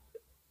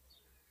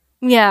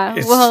 Yeah,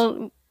 It's-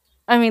 well,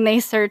 I mean, they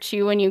search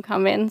you when you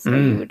come in, so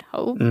you would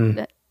hope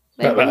that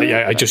they Well, wouldn't,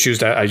 yeah, I but- just use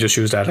that. I just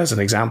use that as an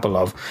example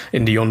of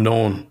in the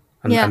unknown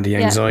and the yeah,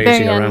 anxiety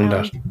very around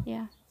unknown. that.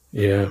 Yeah.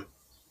 Yeah.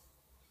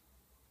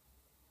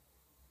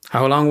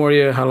 How long were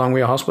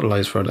you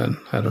hospitalized for then,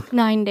 Heather?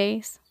 9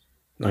 days.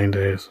 9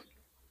 days.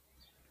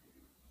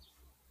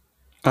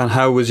 And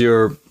how was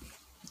your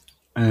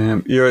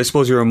I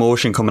suppose your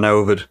emotion coming out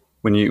of it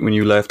when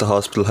you left the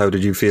hospital? How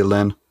did you feel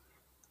then?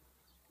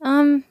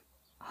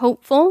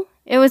 Hopeful.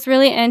 It was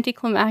really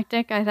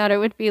anticlimactic. I thought it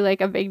would be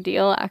like a big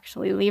deal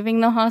actually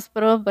leaving the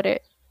hospital, but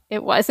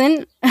it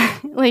wasn't.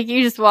 Like,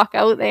 you just walk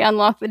out, they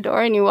unlock the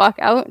door and you walk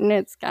out, and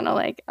it's kind of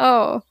like,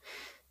 oh,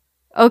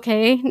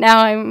 okay,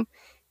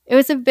 it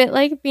was a bit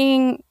like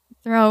being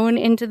thrown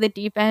into the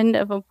deep end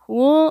of a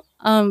pool.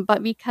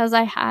 But because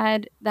I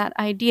had that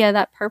idea,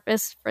 that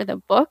purpose for the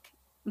book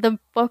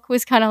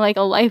was kind of like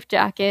a life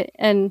jacket.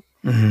 And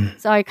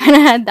so I kind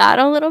of had that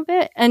a little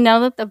bit. And now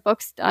that the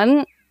book's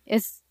done,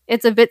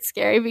 it's a bit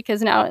scary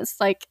because now it's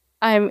like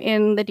I'm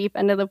in the deep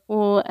end of the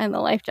pool and the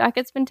life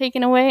jacket's been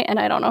taken away and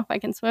I don't know if I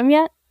can swim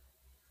yet.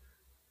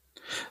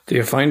 Do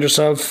you find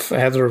yourself,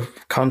 Heather,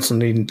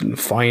 constantly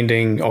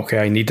finding, okay,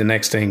 I need the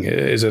next thing?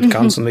 Is it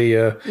constantly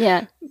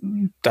Yeah.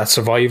 that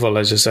survival,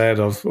 as you said,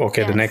 of,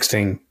 okay, the Yes. next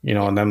thing,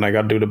 and then I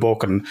got to do the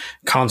book and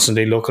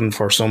constantly looking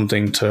for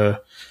something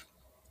to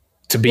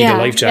be the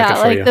life jacket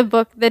for like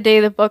you? the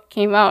day the book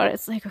came out,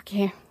 it's like,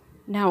 okay,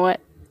 now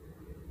what?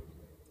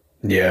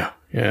 Yeah,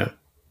 yeah.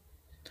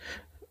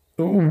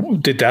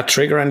 Did that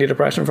trigger any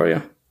depression for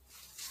you?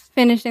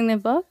 Finishing the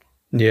book?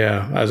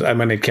 Yeah, as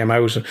when it came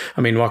out,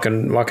 I mean, what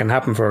can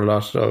happen for a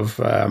lot of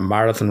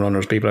marathon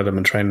runners, people that have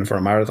been training for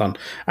a marathon,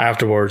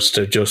 afterwards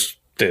they just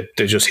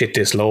hit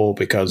this low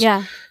because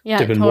Yeah,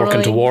 they've been totally.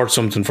 working towards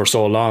something for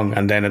so long,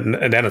 and then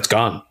it's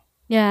gone.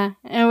 Yeah,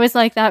 and it was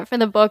like that for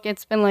the book.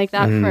 It's been like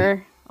that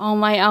for all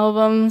my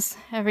albums.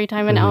 Every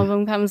time an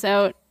album comes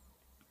out,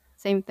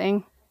 same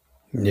thing.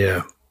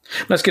 Yeah.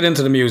 Let's get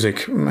into the music,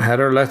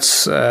 Heather.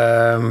 Let's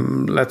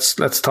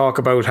talk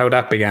about how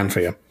that began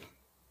for you.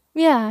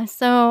 Yeah,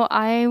 so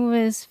I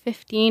was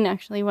 15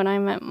 actually when I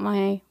met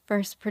my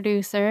first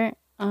producer.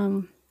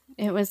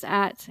 It was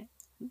at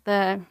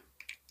the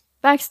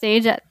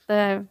backstage at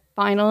the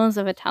finals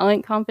of a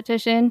talent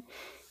competition,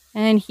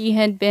 and he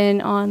had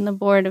been on the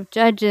board of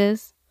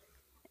judges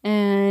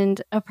and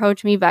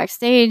approached me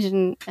backstage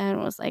and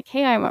was like,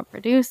 "Hey, I'm a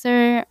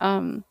producer.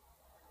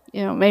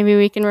 Maybe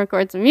we can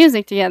record some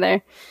music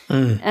together."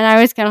 And I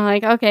was kind of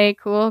like, "Okay,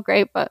 cool,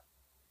 great," but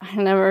I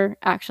never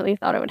actually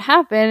thought it would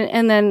happen.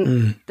 And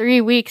then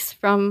 3 weeks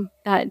from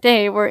that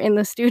day, we're in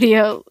the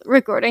studio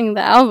recording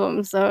the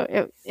album. So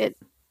it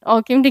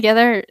all came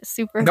together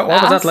super fast.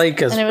 What was that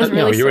like? As and it was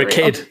really you were a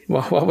surreal. kid.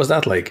 What was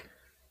that like?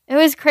 It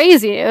was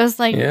crazy. It was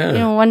like,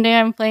 Yeah. one day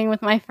I'm playing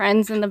with my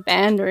friends in the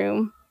band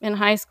room in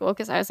high school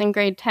because I was in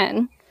grade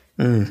 10.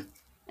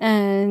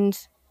 And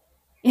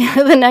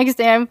the next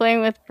day I'm playing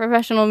with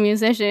professional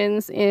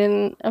musicians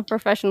in a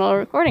professional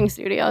recording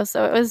studio.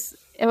 So it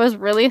was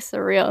really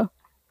surreal.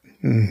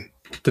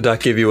 Did that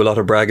give you a lot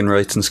of bragging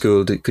rights in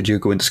school? Could you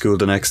go into school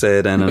the next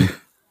day then? And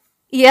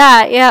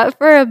Yeah,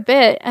 for a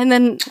bit. And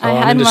then I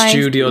I'm had in the my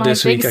studio my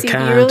this big week, I CD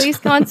can't. release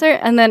concert,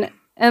 and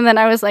then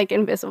I was like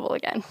invisible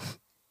again.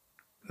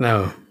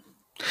 No.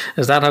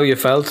 Is that how you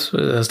felt?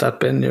 Has that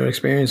been your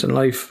experience in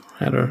life,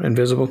 Heather?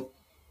 Invisible?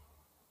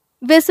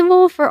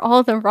 Visible for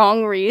all the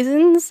wrong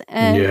reasons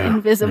and Yeah,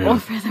 invisible yeah.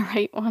 for the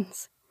right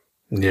ones.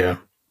 Yeah.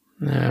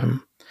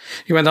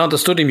 You went on to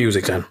study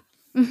music then?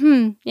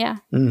 Yeah.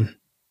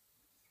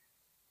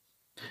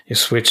 You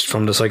switched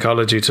from the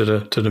psychology to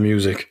the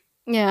music.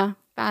 Yeah.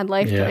 Bad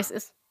life Yeah.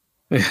 choices.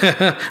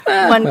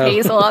 One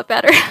pays a lot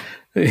better.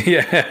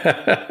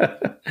 Yeah.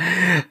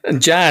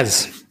 And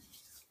jazz.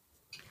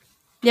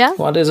 Yeah.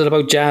 What is it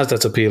about jazz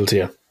that's appealed to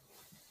you?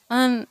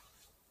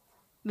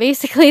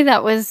 Basically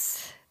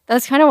that's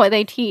kind of what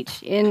they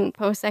teach in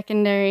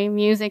post-secondary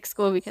music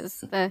school,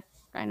 because the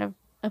kind of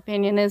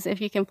opinion is if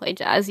you can play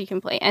jazz, you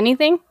can play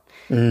anything.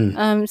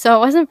 So it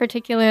wasn't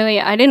particularly,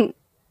 I didn't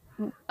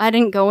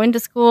go into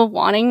school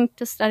wanting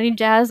to study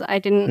jazz. I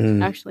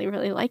didn't actually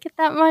really like it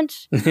that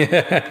much. You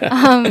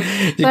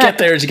get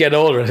there as you get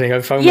older, I think.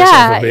 I found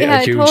myself a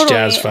huge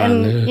jazz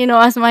fan. And,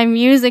 as my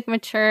music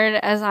matured,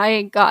 as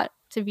I got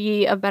to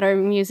be a better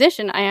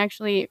musician, I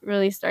actually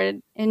really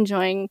started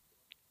enjoying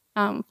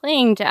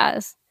playing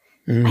jazz.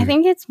 I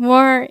think it's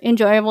more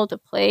enjoyable to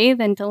play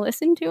than to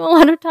listen to a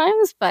lot of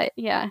times. But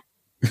yeah.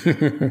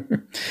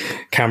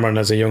 Cameron,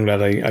 as a young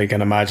lad, I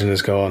can imagine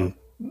is going,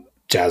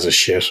 jazz is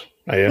shit.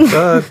 Are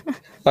you?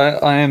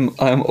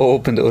 I'm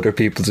open to other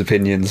people's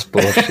opinions,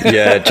 but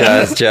yeah,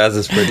 jazz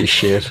is pretty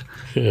shit.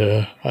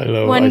 Yeah, I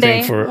know. One I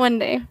day.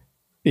 think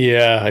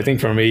yeah, I think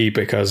for me,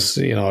 because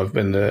I've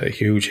been a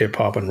huge hip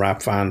hop and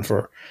rap fan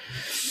for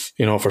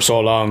so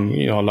long.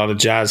 A lot of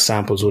jazz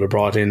samples would have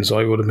brought in, so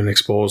I would have been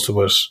exposed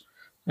to it.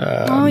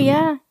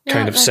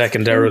 Kind of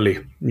secondarily,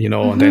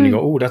 and then you go,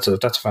 oh, that's a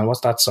fan.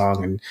 What's that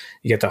song? And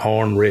you get the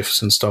horn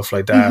riffs and stuff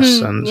like that.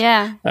 And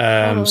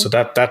totally. so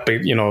that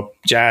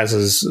jazz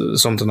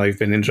is something I've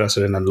been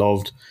interested in and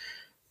loved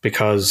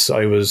because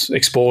I was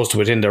exposed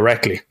to it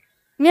indirectly.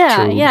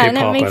 Yeah, through yeah, hip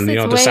hop and it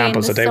makes its the way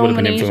samples into that they so would have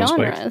been many influenced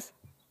genres.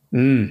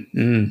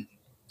 by.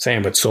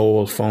 Same with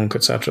soul, funk,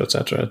 etc.,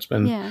 etc.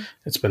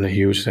 It's been a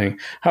huge thing.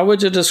 How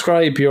would you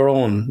describe your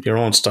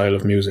own style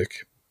of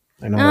music?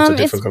 I know that's a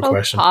difficult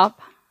question.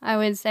 Pop, I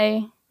would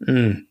say.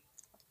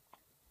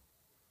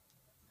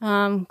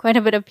 Quite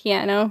a bit of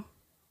piano.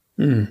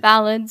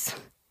 Ballads.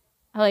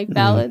 I like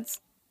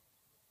ballads.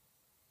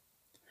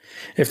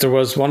 If there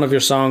was one of your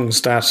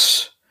songs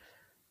that,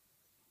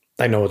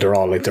 I know they're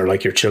all they're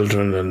like your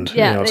children, and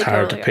it's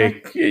hard to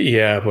pick.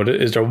 Yeah, but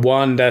is there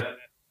one that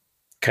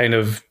kind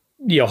of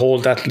you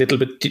hold that little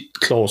bit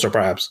closer,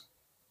 perhaps?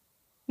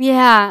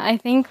 Yeah, I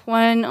think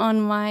one on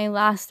my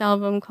last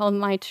album called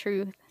My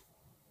Truth.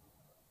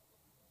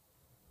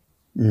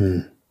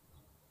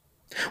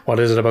 What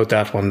is it about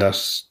that one that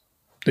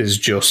is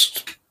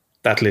just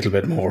that little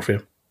bit more for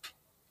you?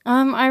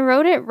 I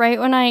wrote it right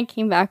when I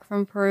came back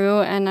from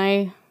Peru, and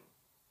I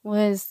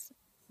was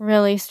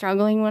really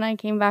struggling when I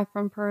came back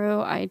from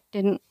Peru. I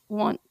didn't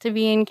want to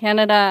be in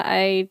Canada.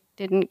 I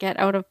didn't get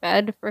out of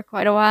bed for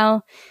quite a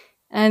while.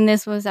 And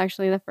this was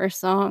actually the first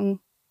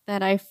song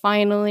that I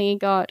finally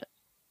got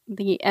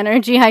the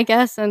energy, I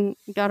guess, and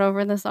got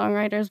over the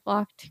songwriter's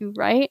block to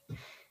write.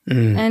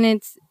 And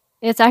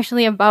it's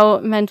actually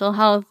about mental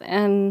health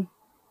and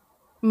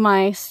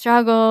my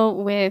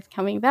struggle with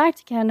coming back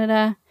to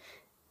Canada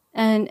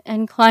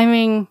and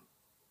climbing,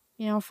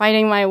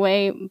 fighting my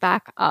way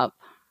back up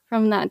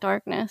from that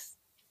darkness.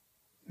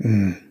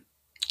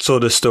 So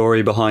the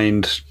story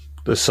behind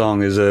the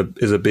song is a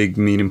big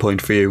meaning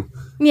point for you.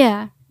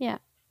 Yeah.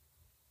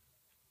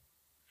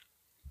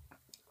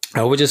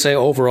 How would you say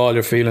overall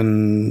you're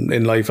feeling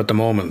in life at the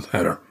moment,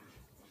 Heather?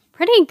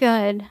 Pretty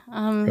good.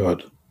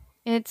 Good.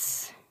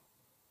 It's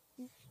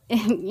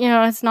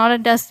it's not a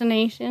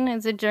destination;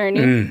 it's a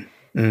journey,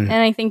 and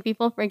I think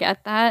people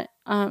forget that.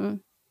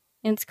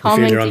 It's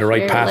common. You feel you're on the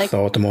right hear, path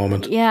though at the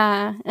moment.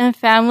 Yeah, and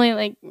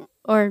family,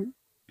 or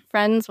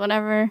friends,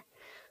 whatever,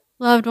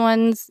 loved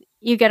ones.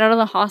 You get out of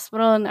the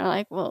hospital, and they're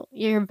like, "Well,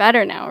 you're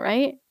better now,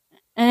 right?"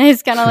 And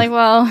it's kind of like,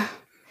 "Well,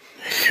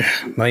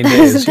 Mine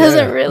is, it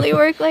doesn't really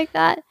work like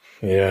that."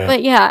 Yeah.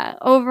 But yeah,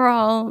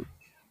 overall,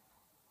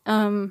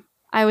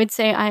 I would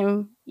say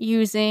I'm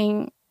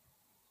using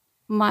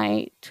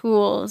my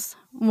tools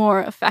more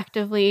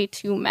effectively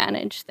to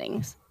manage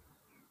things.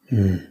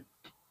 And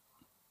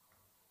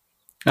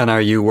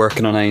are you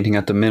working on anything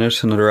at the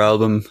minute? Another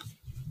album?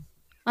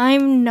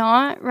 I'm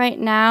not right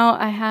now.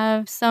 I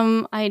have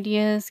some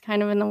ideas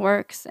kind of in the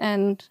works,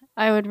 and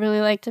I would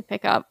really like to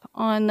pick up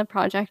on the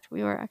project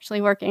we were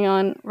actually working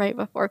on right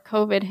before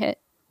COVID hit.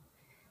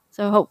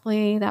 So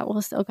hopefully that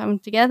will still come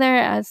together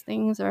as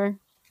things are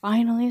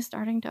finally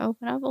starting to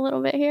open up a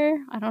little bit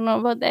here. I don't know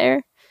about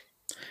there.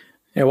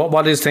 Yeah,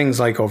 what is things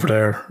like over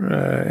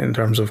there in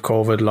terms of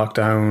COVID,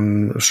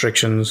 lockdown,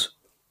 restrictions?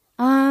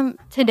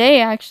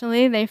 Today,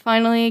 actually, they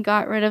finally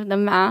got rid of the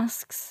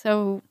masks,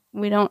 so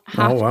we don't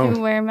have to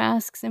wear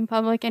masks in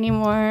public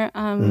anymore.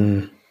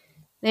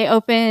 They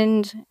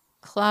opened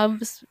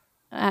clubs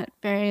at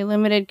very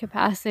limited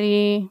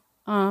capacity,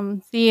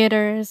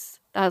 theaters,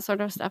 that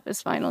sort of stuff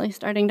is finally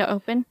starting to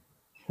open.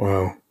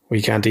 Wow. We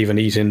can't even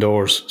eat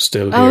indoors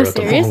still here at the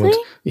seriously? moment.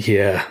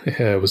 Yeah,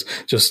 it was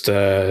just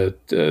the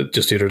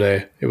other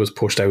day. It was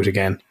pushed out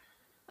again.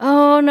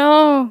 Oh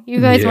no,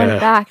 you guys went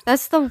back.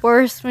 That's the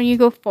worst when you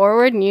go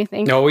forward and you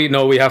think... No,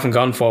 we haven't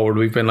gone forward.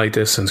 We've been like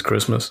this since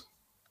Christmas.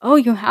 Oh,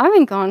 you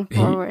haven't gone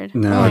forward?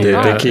 No,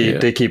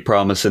 they keep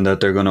promising that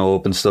they're going to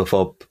open stuff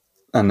up,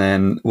 and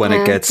then when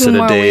it gets to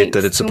the date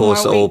that it's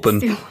supposed to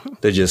open,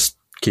 they just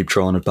keep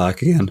throwing it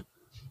back again.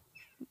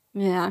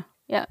 Yeah.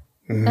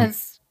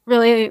 That's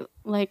really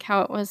like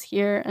how it was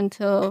here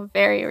until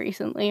very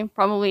recently.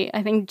 Probably,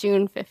 I think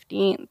June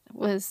 15th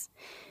was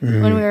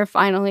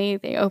when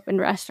they opened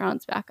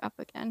restaurants back up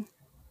again.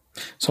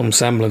 Some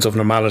semblance of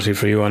normality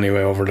for you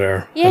anyway over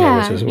there.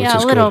 Yeah, which is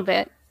a little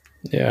bit.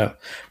 Yeah.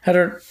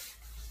 Heather,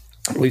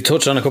 we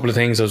touched on a couple of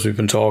things as we've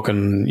been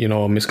talking,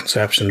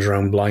 misconceptions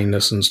around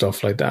blindness and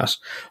stuff like that.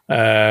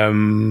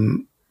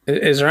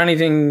 Is there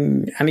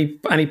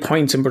any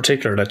points in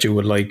particular that you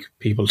would like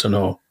people to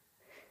know?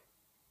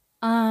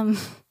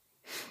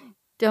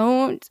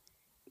 Don't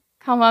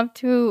come up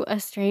to a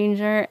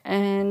stranger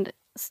and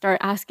start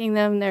asking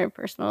them their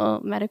personal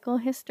medical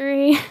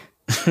history.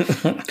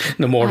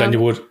 No more than you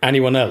would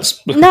anyone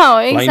else. No,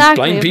 exactly.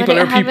 Blind people but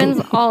it are people.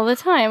 happens all the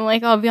time.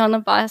 Like, I'll be on the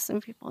bus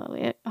and people are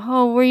like,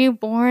 "Oh, were you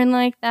born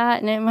like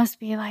that?" And it must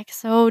be like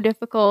so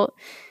difficult.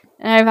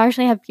 And I've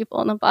actually had people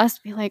on the bus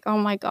be like, "Oh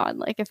my God,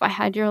 like if I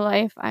had your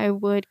life, I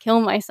would kill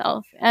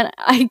myself." And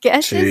I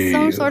guess it's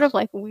some sort of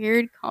like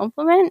weird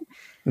compliment,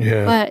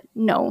 Yeah. but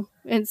no,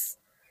 it's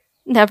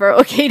never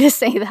okay to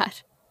say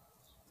that.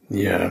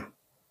 Yeah.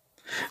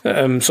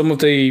 Some of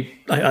the,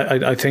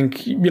 I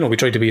think, we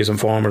try to be as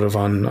informative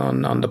on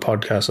the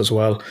podcast as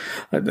well.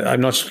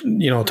 I'm not,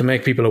 to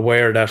make people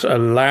aware that a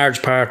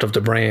large part of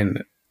the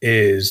brain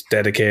is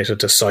dedicated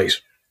to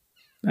sight.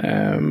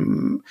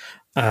 And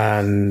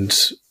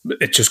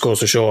it just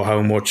goes to show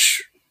how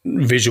much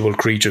visual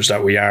creatures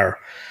that we are.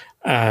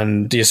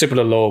 And the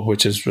occipital lobe,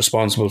 which is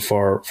responsible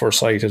for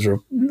sight,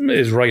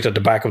 is right at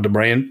the back of the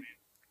brain.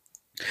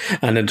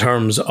 And in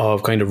terms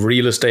of kind of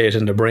real estate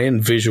in the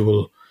brain,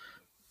 visual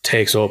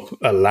takes up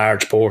a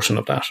large portion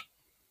of that.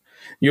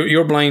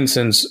 You're blind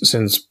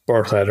since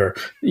birth, Heather.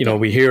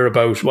 We hear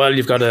about, well,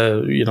 you've got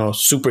a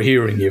super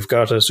hearing, you've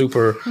got a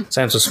super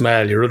sense of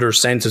smell, your other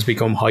senses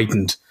become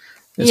heightened.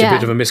 It's a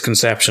bit of a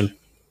misconception.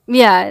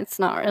 Yeah, it's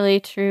not really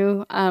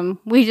true.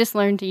 We just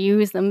learn to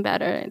use them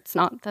better. It's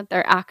not that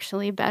they're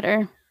actually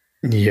better.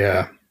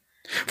 Yeah.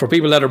 For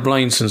people that are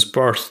blind since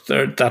birth,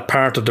 that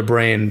part of the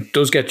brain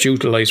does get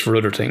utilized for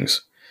other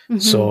things. Mm-hmm.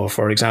 So,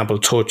 for example,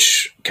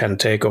 touch can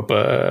take up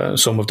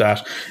some of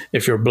that.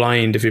 If you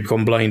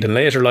become blind in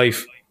later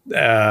life,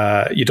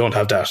 you don't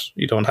have that.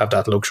 You don't have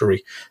that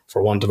luxury,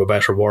 for want of a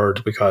better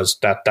word, because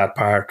that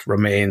part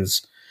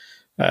remains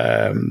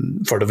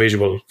for the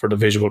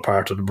visual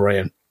part of the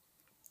brain.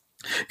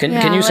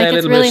 Can you say a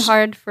little bit? It's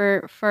really hard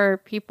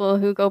for people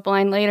who go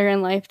blind later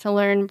in life to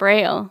learn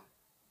Braille.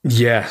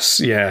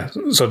 Yes, yeah.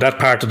 So that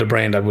part of the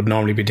brain that would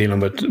normally be dealing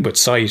with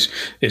sight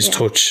is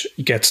touch,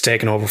 gets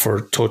taken over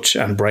for touch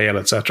and Braille,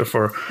 etc.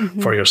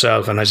 for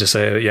yourself. And as you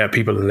say,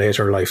 people in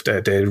later life,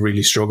 they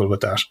really struggle with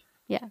that.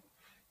 Yeah.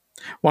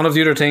 One of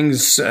the other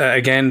things,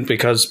 again,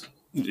 because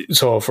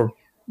for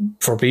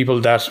people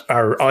that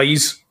our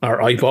eyes,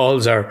 our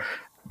eyeballs are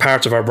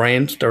parts of our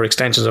brain, they're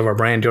extensions of our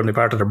brain. The only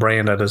part of the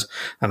brain that is,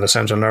 and the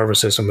central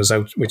nervous system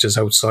which is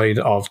outside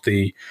of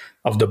the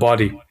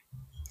body.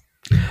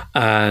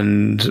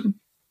 And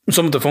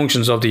some of the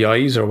functions of the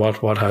eyes, or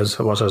what has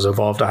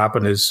evolved to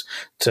happen, is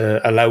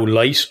to allow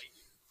light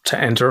to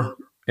enter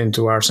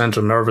into our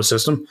central nervous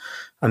system,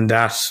 and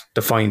that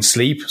defines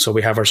sleep. So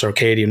we have our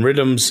circadian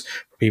rhythms.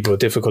 People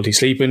with difficulty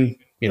sleeping,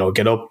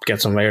 get up,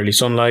 get some early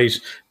sunlight,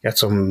 get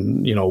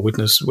some,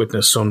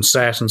 witness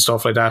sunset and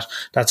stuff like that.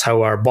 That's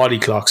how our body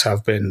clocks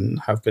have been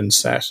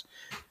set.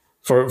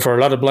 For a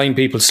lot of blind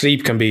people,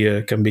 sleep can be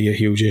a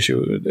huge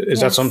issue.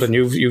 Is that something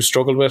you've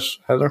struggled with,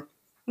 Heather?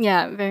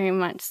 Yeah, very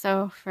much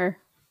so. For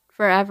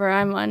forever,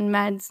 I'm on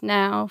meds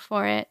now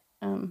for it.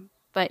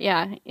 But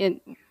yeah,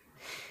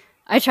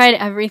 I tried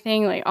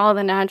everything, like all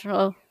the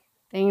natural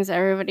things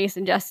everybody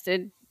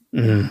suggested,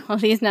 all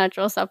these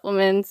natural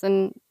supplements,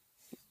 and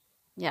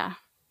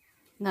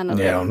none of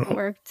it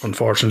worked.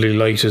 Unfortunately,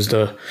 light is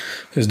the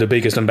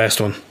biggest and best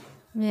one.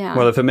 Yeah.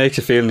 Well, if it makes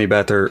you feel any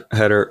better,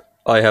 Heather,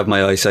 I have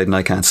my eyesight and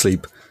I can't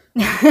sleep.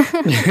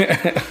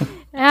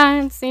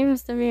 Yeah, it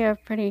seems to be a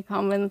pretty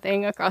common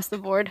thing across the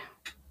board.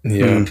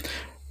 Yeah.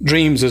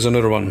 Dreams is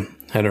another one,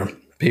 Heather.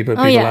 People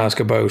ask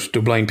about,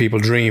 do blind people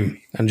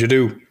dream? And you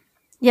do.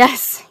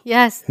 Yes.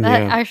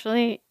 That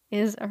actually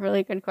is a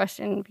really good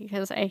question,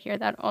 because I hear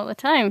that all the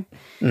time.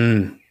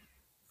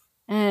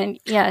 And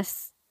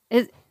yes,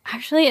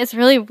 it's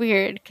really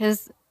weird,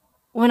 because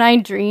when I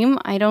dream,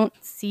 I don't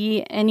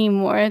see any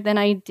more than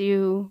I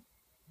do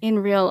in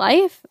real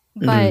life.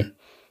 But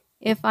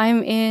if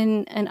I'm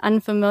in an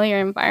unfamiliar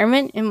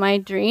environment in my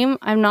dream,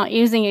 I'm not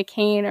using a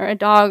cane or a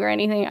dog or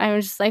anything.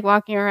 I'm just like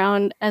walking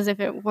around as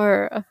if it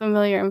were a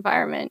familiar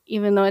environment,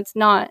 even though it's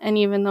not, and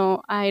even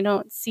though I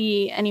don't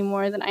see any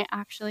more than I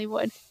actually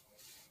would.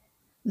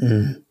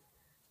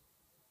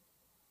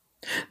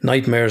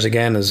 Nightmares,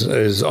 again,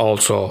 is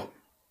also...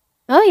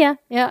 Oh, yeah.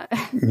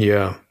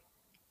 Yeah.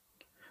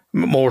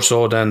 More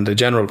so than the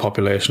general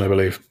population, I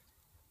believe.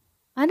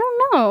 I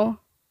don't know.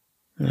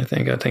 I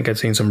think I've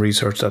seen some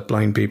research that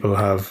blind people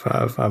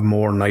have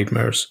more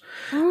nightmares.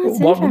 Oh,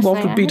 what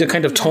would be the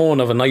kind of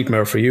tone of a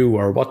nightmare for you,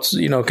 or what's,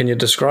 can you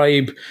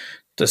describe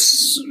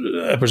this?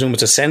 I presume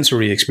it's a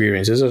sensory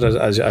experience, is it,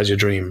 as you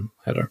dream,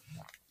 Heather?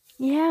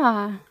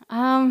 Yeah.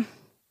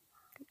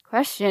 Good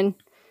question.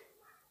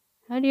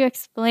 How do you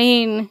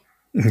explain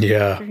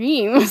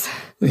dreams?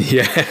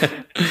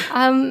 Yeah.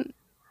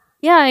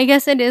 Yeah, I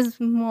guess it is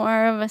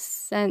more of a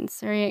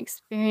sensory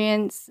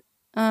experience.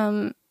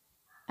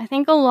 I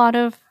think a lot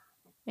of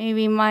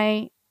maybe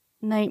my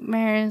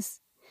nightmares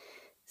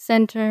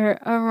center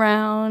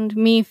around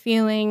me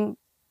feeling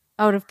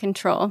out of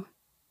control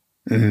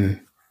in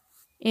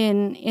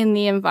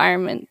the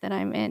environment that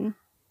I'm in.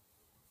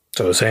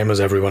 So the same as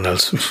everyone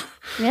else.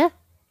 Yeah.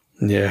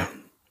 Yeah.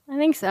 I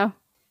think so.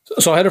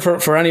 So Heather,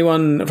 for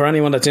anyone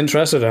that's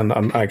interested, and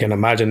I can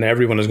imagine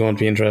everyone is going to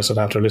be interested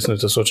after listening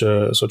to such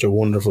a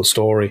wonderful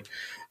story.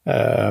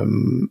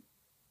 Can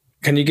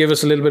you give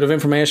us a little bit of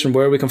information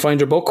where we can find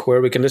your book,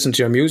 where we can listen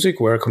to your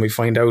music, where can we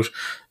find out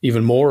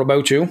even more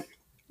about you?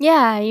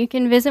 Yeah, you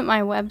can visit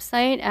my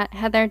website at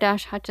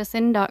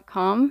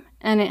heather-hutchison.com,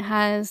 and it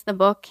has the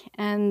book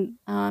and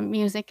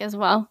music as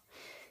well.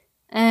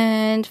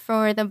 And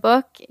for the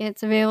book,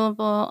 it's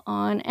available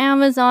on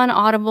Amazon,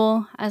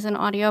 Audible as an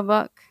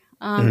audiobook.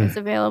 It's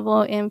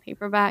available in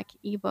paperback,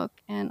 ebook,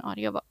 and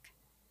audiobook.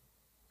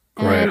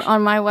 Great. And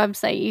on my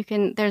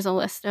website, there's a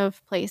list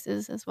of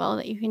places as well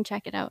that you can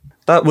check it out.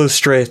 That was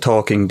Straight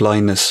Talking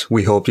Blindness.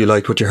 We hope you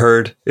liked what you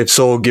heard. If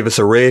so, give us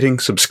a rating,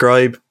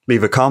 subscribe,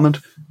 leave a comment,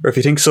 or if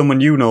you think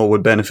someone you know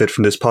would benefit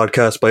from this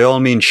podcast, by all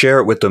means share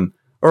it with them,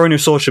 or on your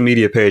social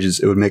media pages.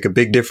 It would make a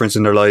big difference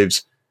in their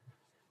lives.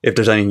 If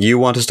there's anything you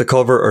want us to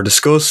cover or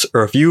discuss,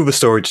 or if you have a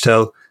story to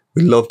tell,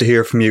 we'd love to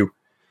hear from you.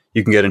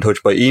 You can get in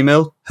touch by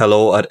email,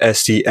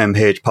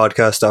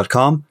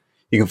 hello@stmhpodcast.com.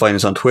 You can find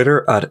us on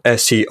Twitter at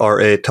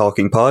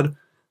STRA-Talking-Pod,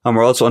 and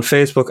we're also on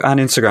Facebook and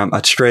Instagram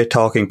at Straight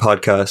Talking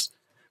Podcast.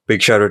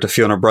 Big shout out to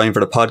Fiona Bryan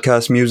for the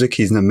podcast music.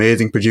 He's an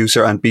amazing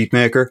producer and beat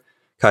maker.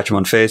 Catch him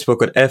on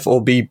Facebook at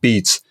FOB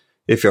Beats.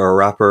 If you're a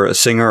rapper, a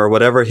singer, or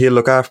whatever, he'll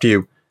look after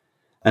you.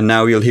 And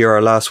now you'll hear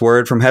our last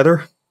word from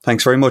Heather.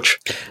 Thanks very much.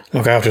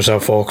 Look after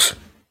yourself, folks,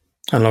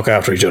 and look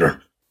after each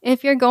other.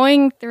 If you're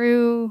going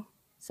through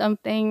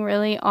something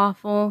really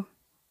awful,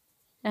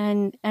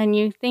 and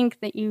you think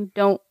that you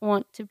don't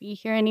want to be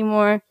here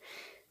anymore,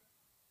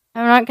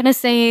 I'm not going to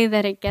say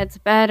that it gets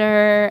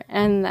better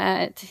and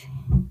that,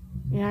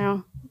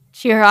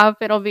 cheer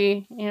up, it'll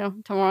be,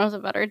 tomorrow's a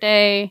better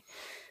day,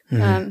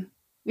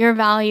 you're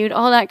valued,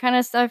 all that kind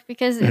of stuff,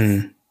 because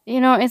it's,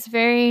 it's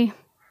very...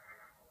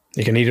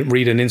 You can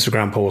read an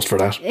Instagram post for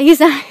that.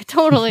 Exactly,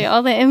 totally,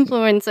 all the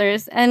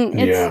influencers, and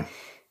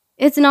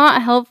it's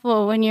not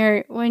helpful when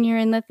you're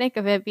in the thick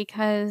of it,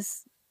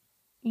 because...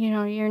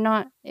 you're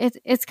not,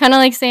 it's kind of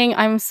like saying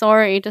I'm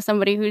sorry to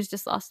somebody who's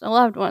just lost a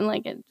loved one.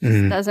 Like, it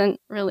just doesn't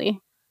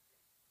really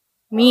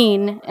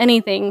mean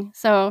anything.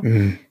 So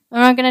I'm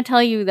not going to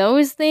tell you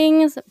those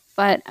things,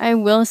 but I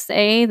will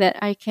say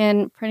that I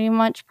can pretty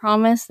much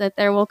promise that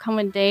there will come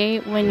a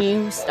day when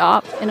you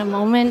stop in a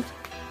moment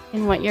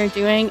in what you're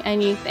doing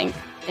and you think,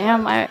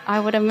 damn, I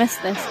would have missed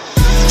this.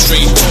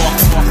 Straight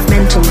talk.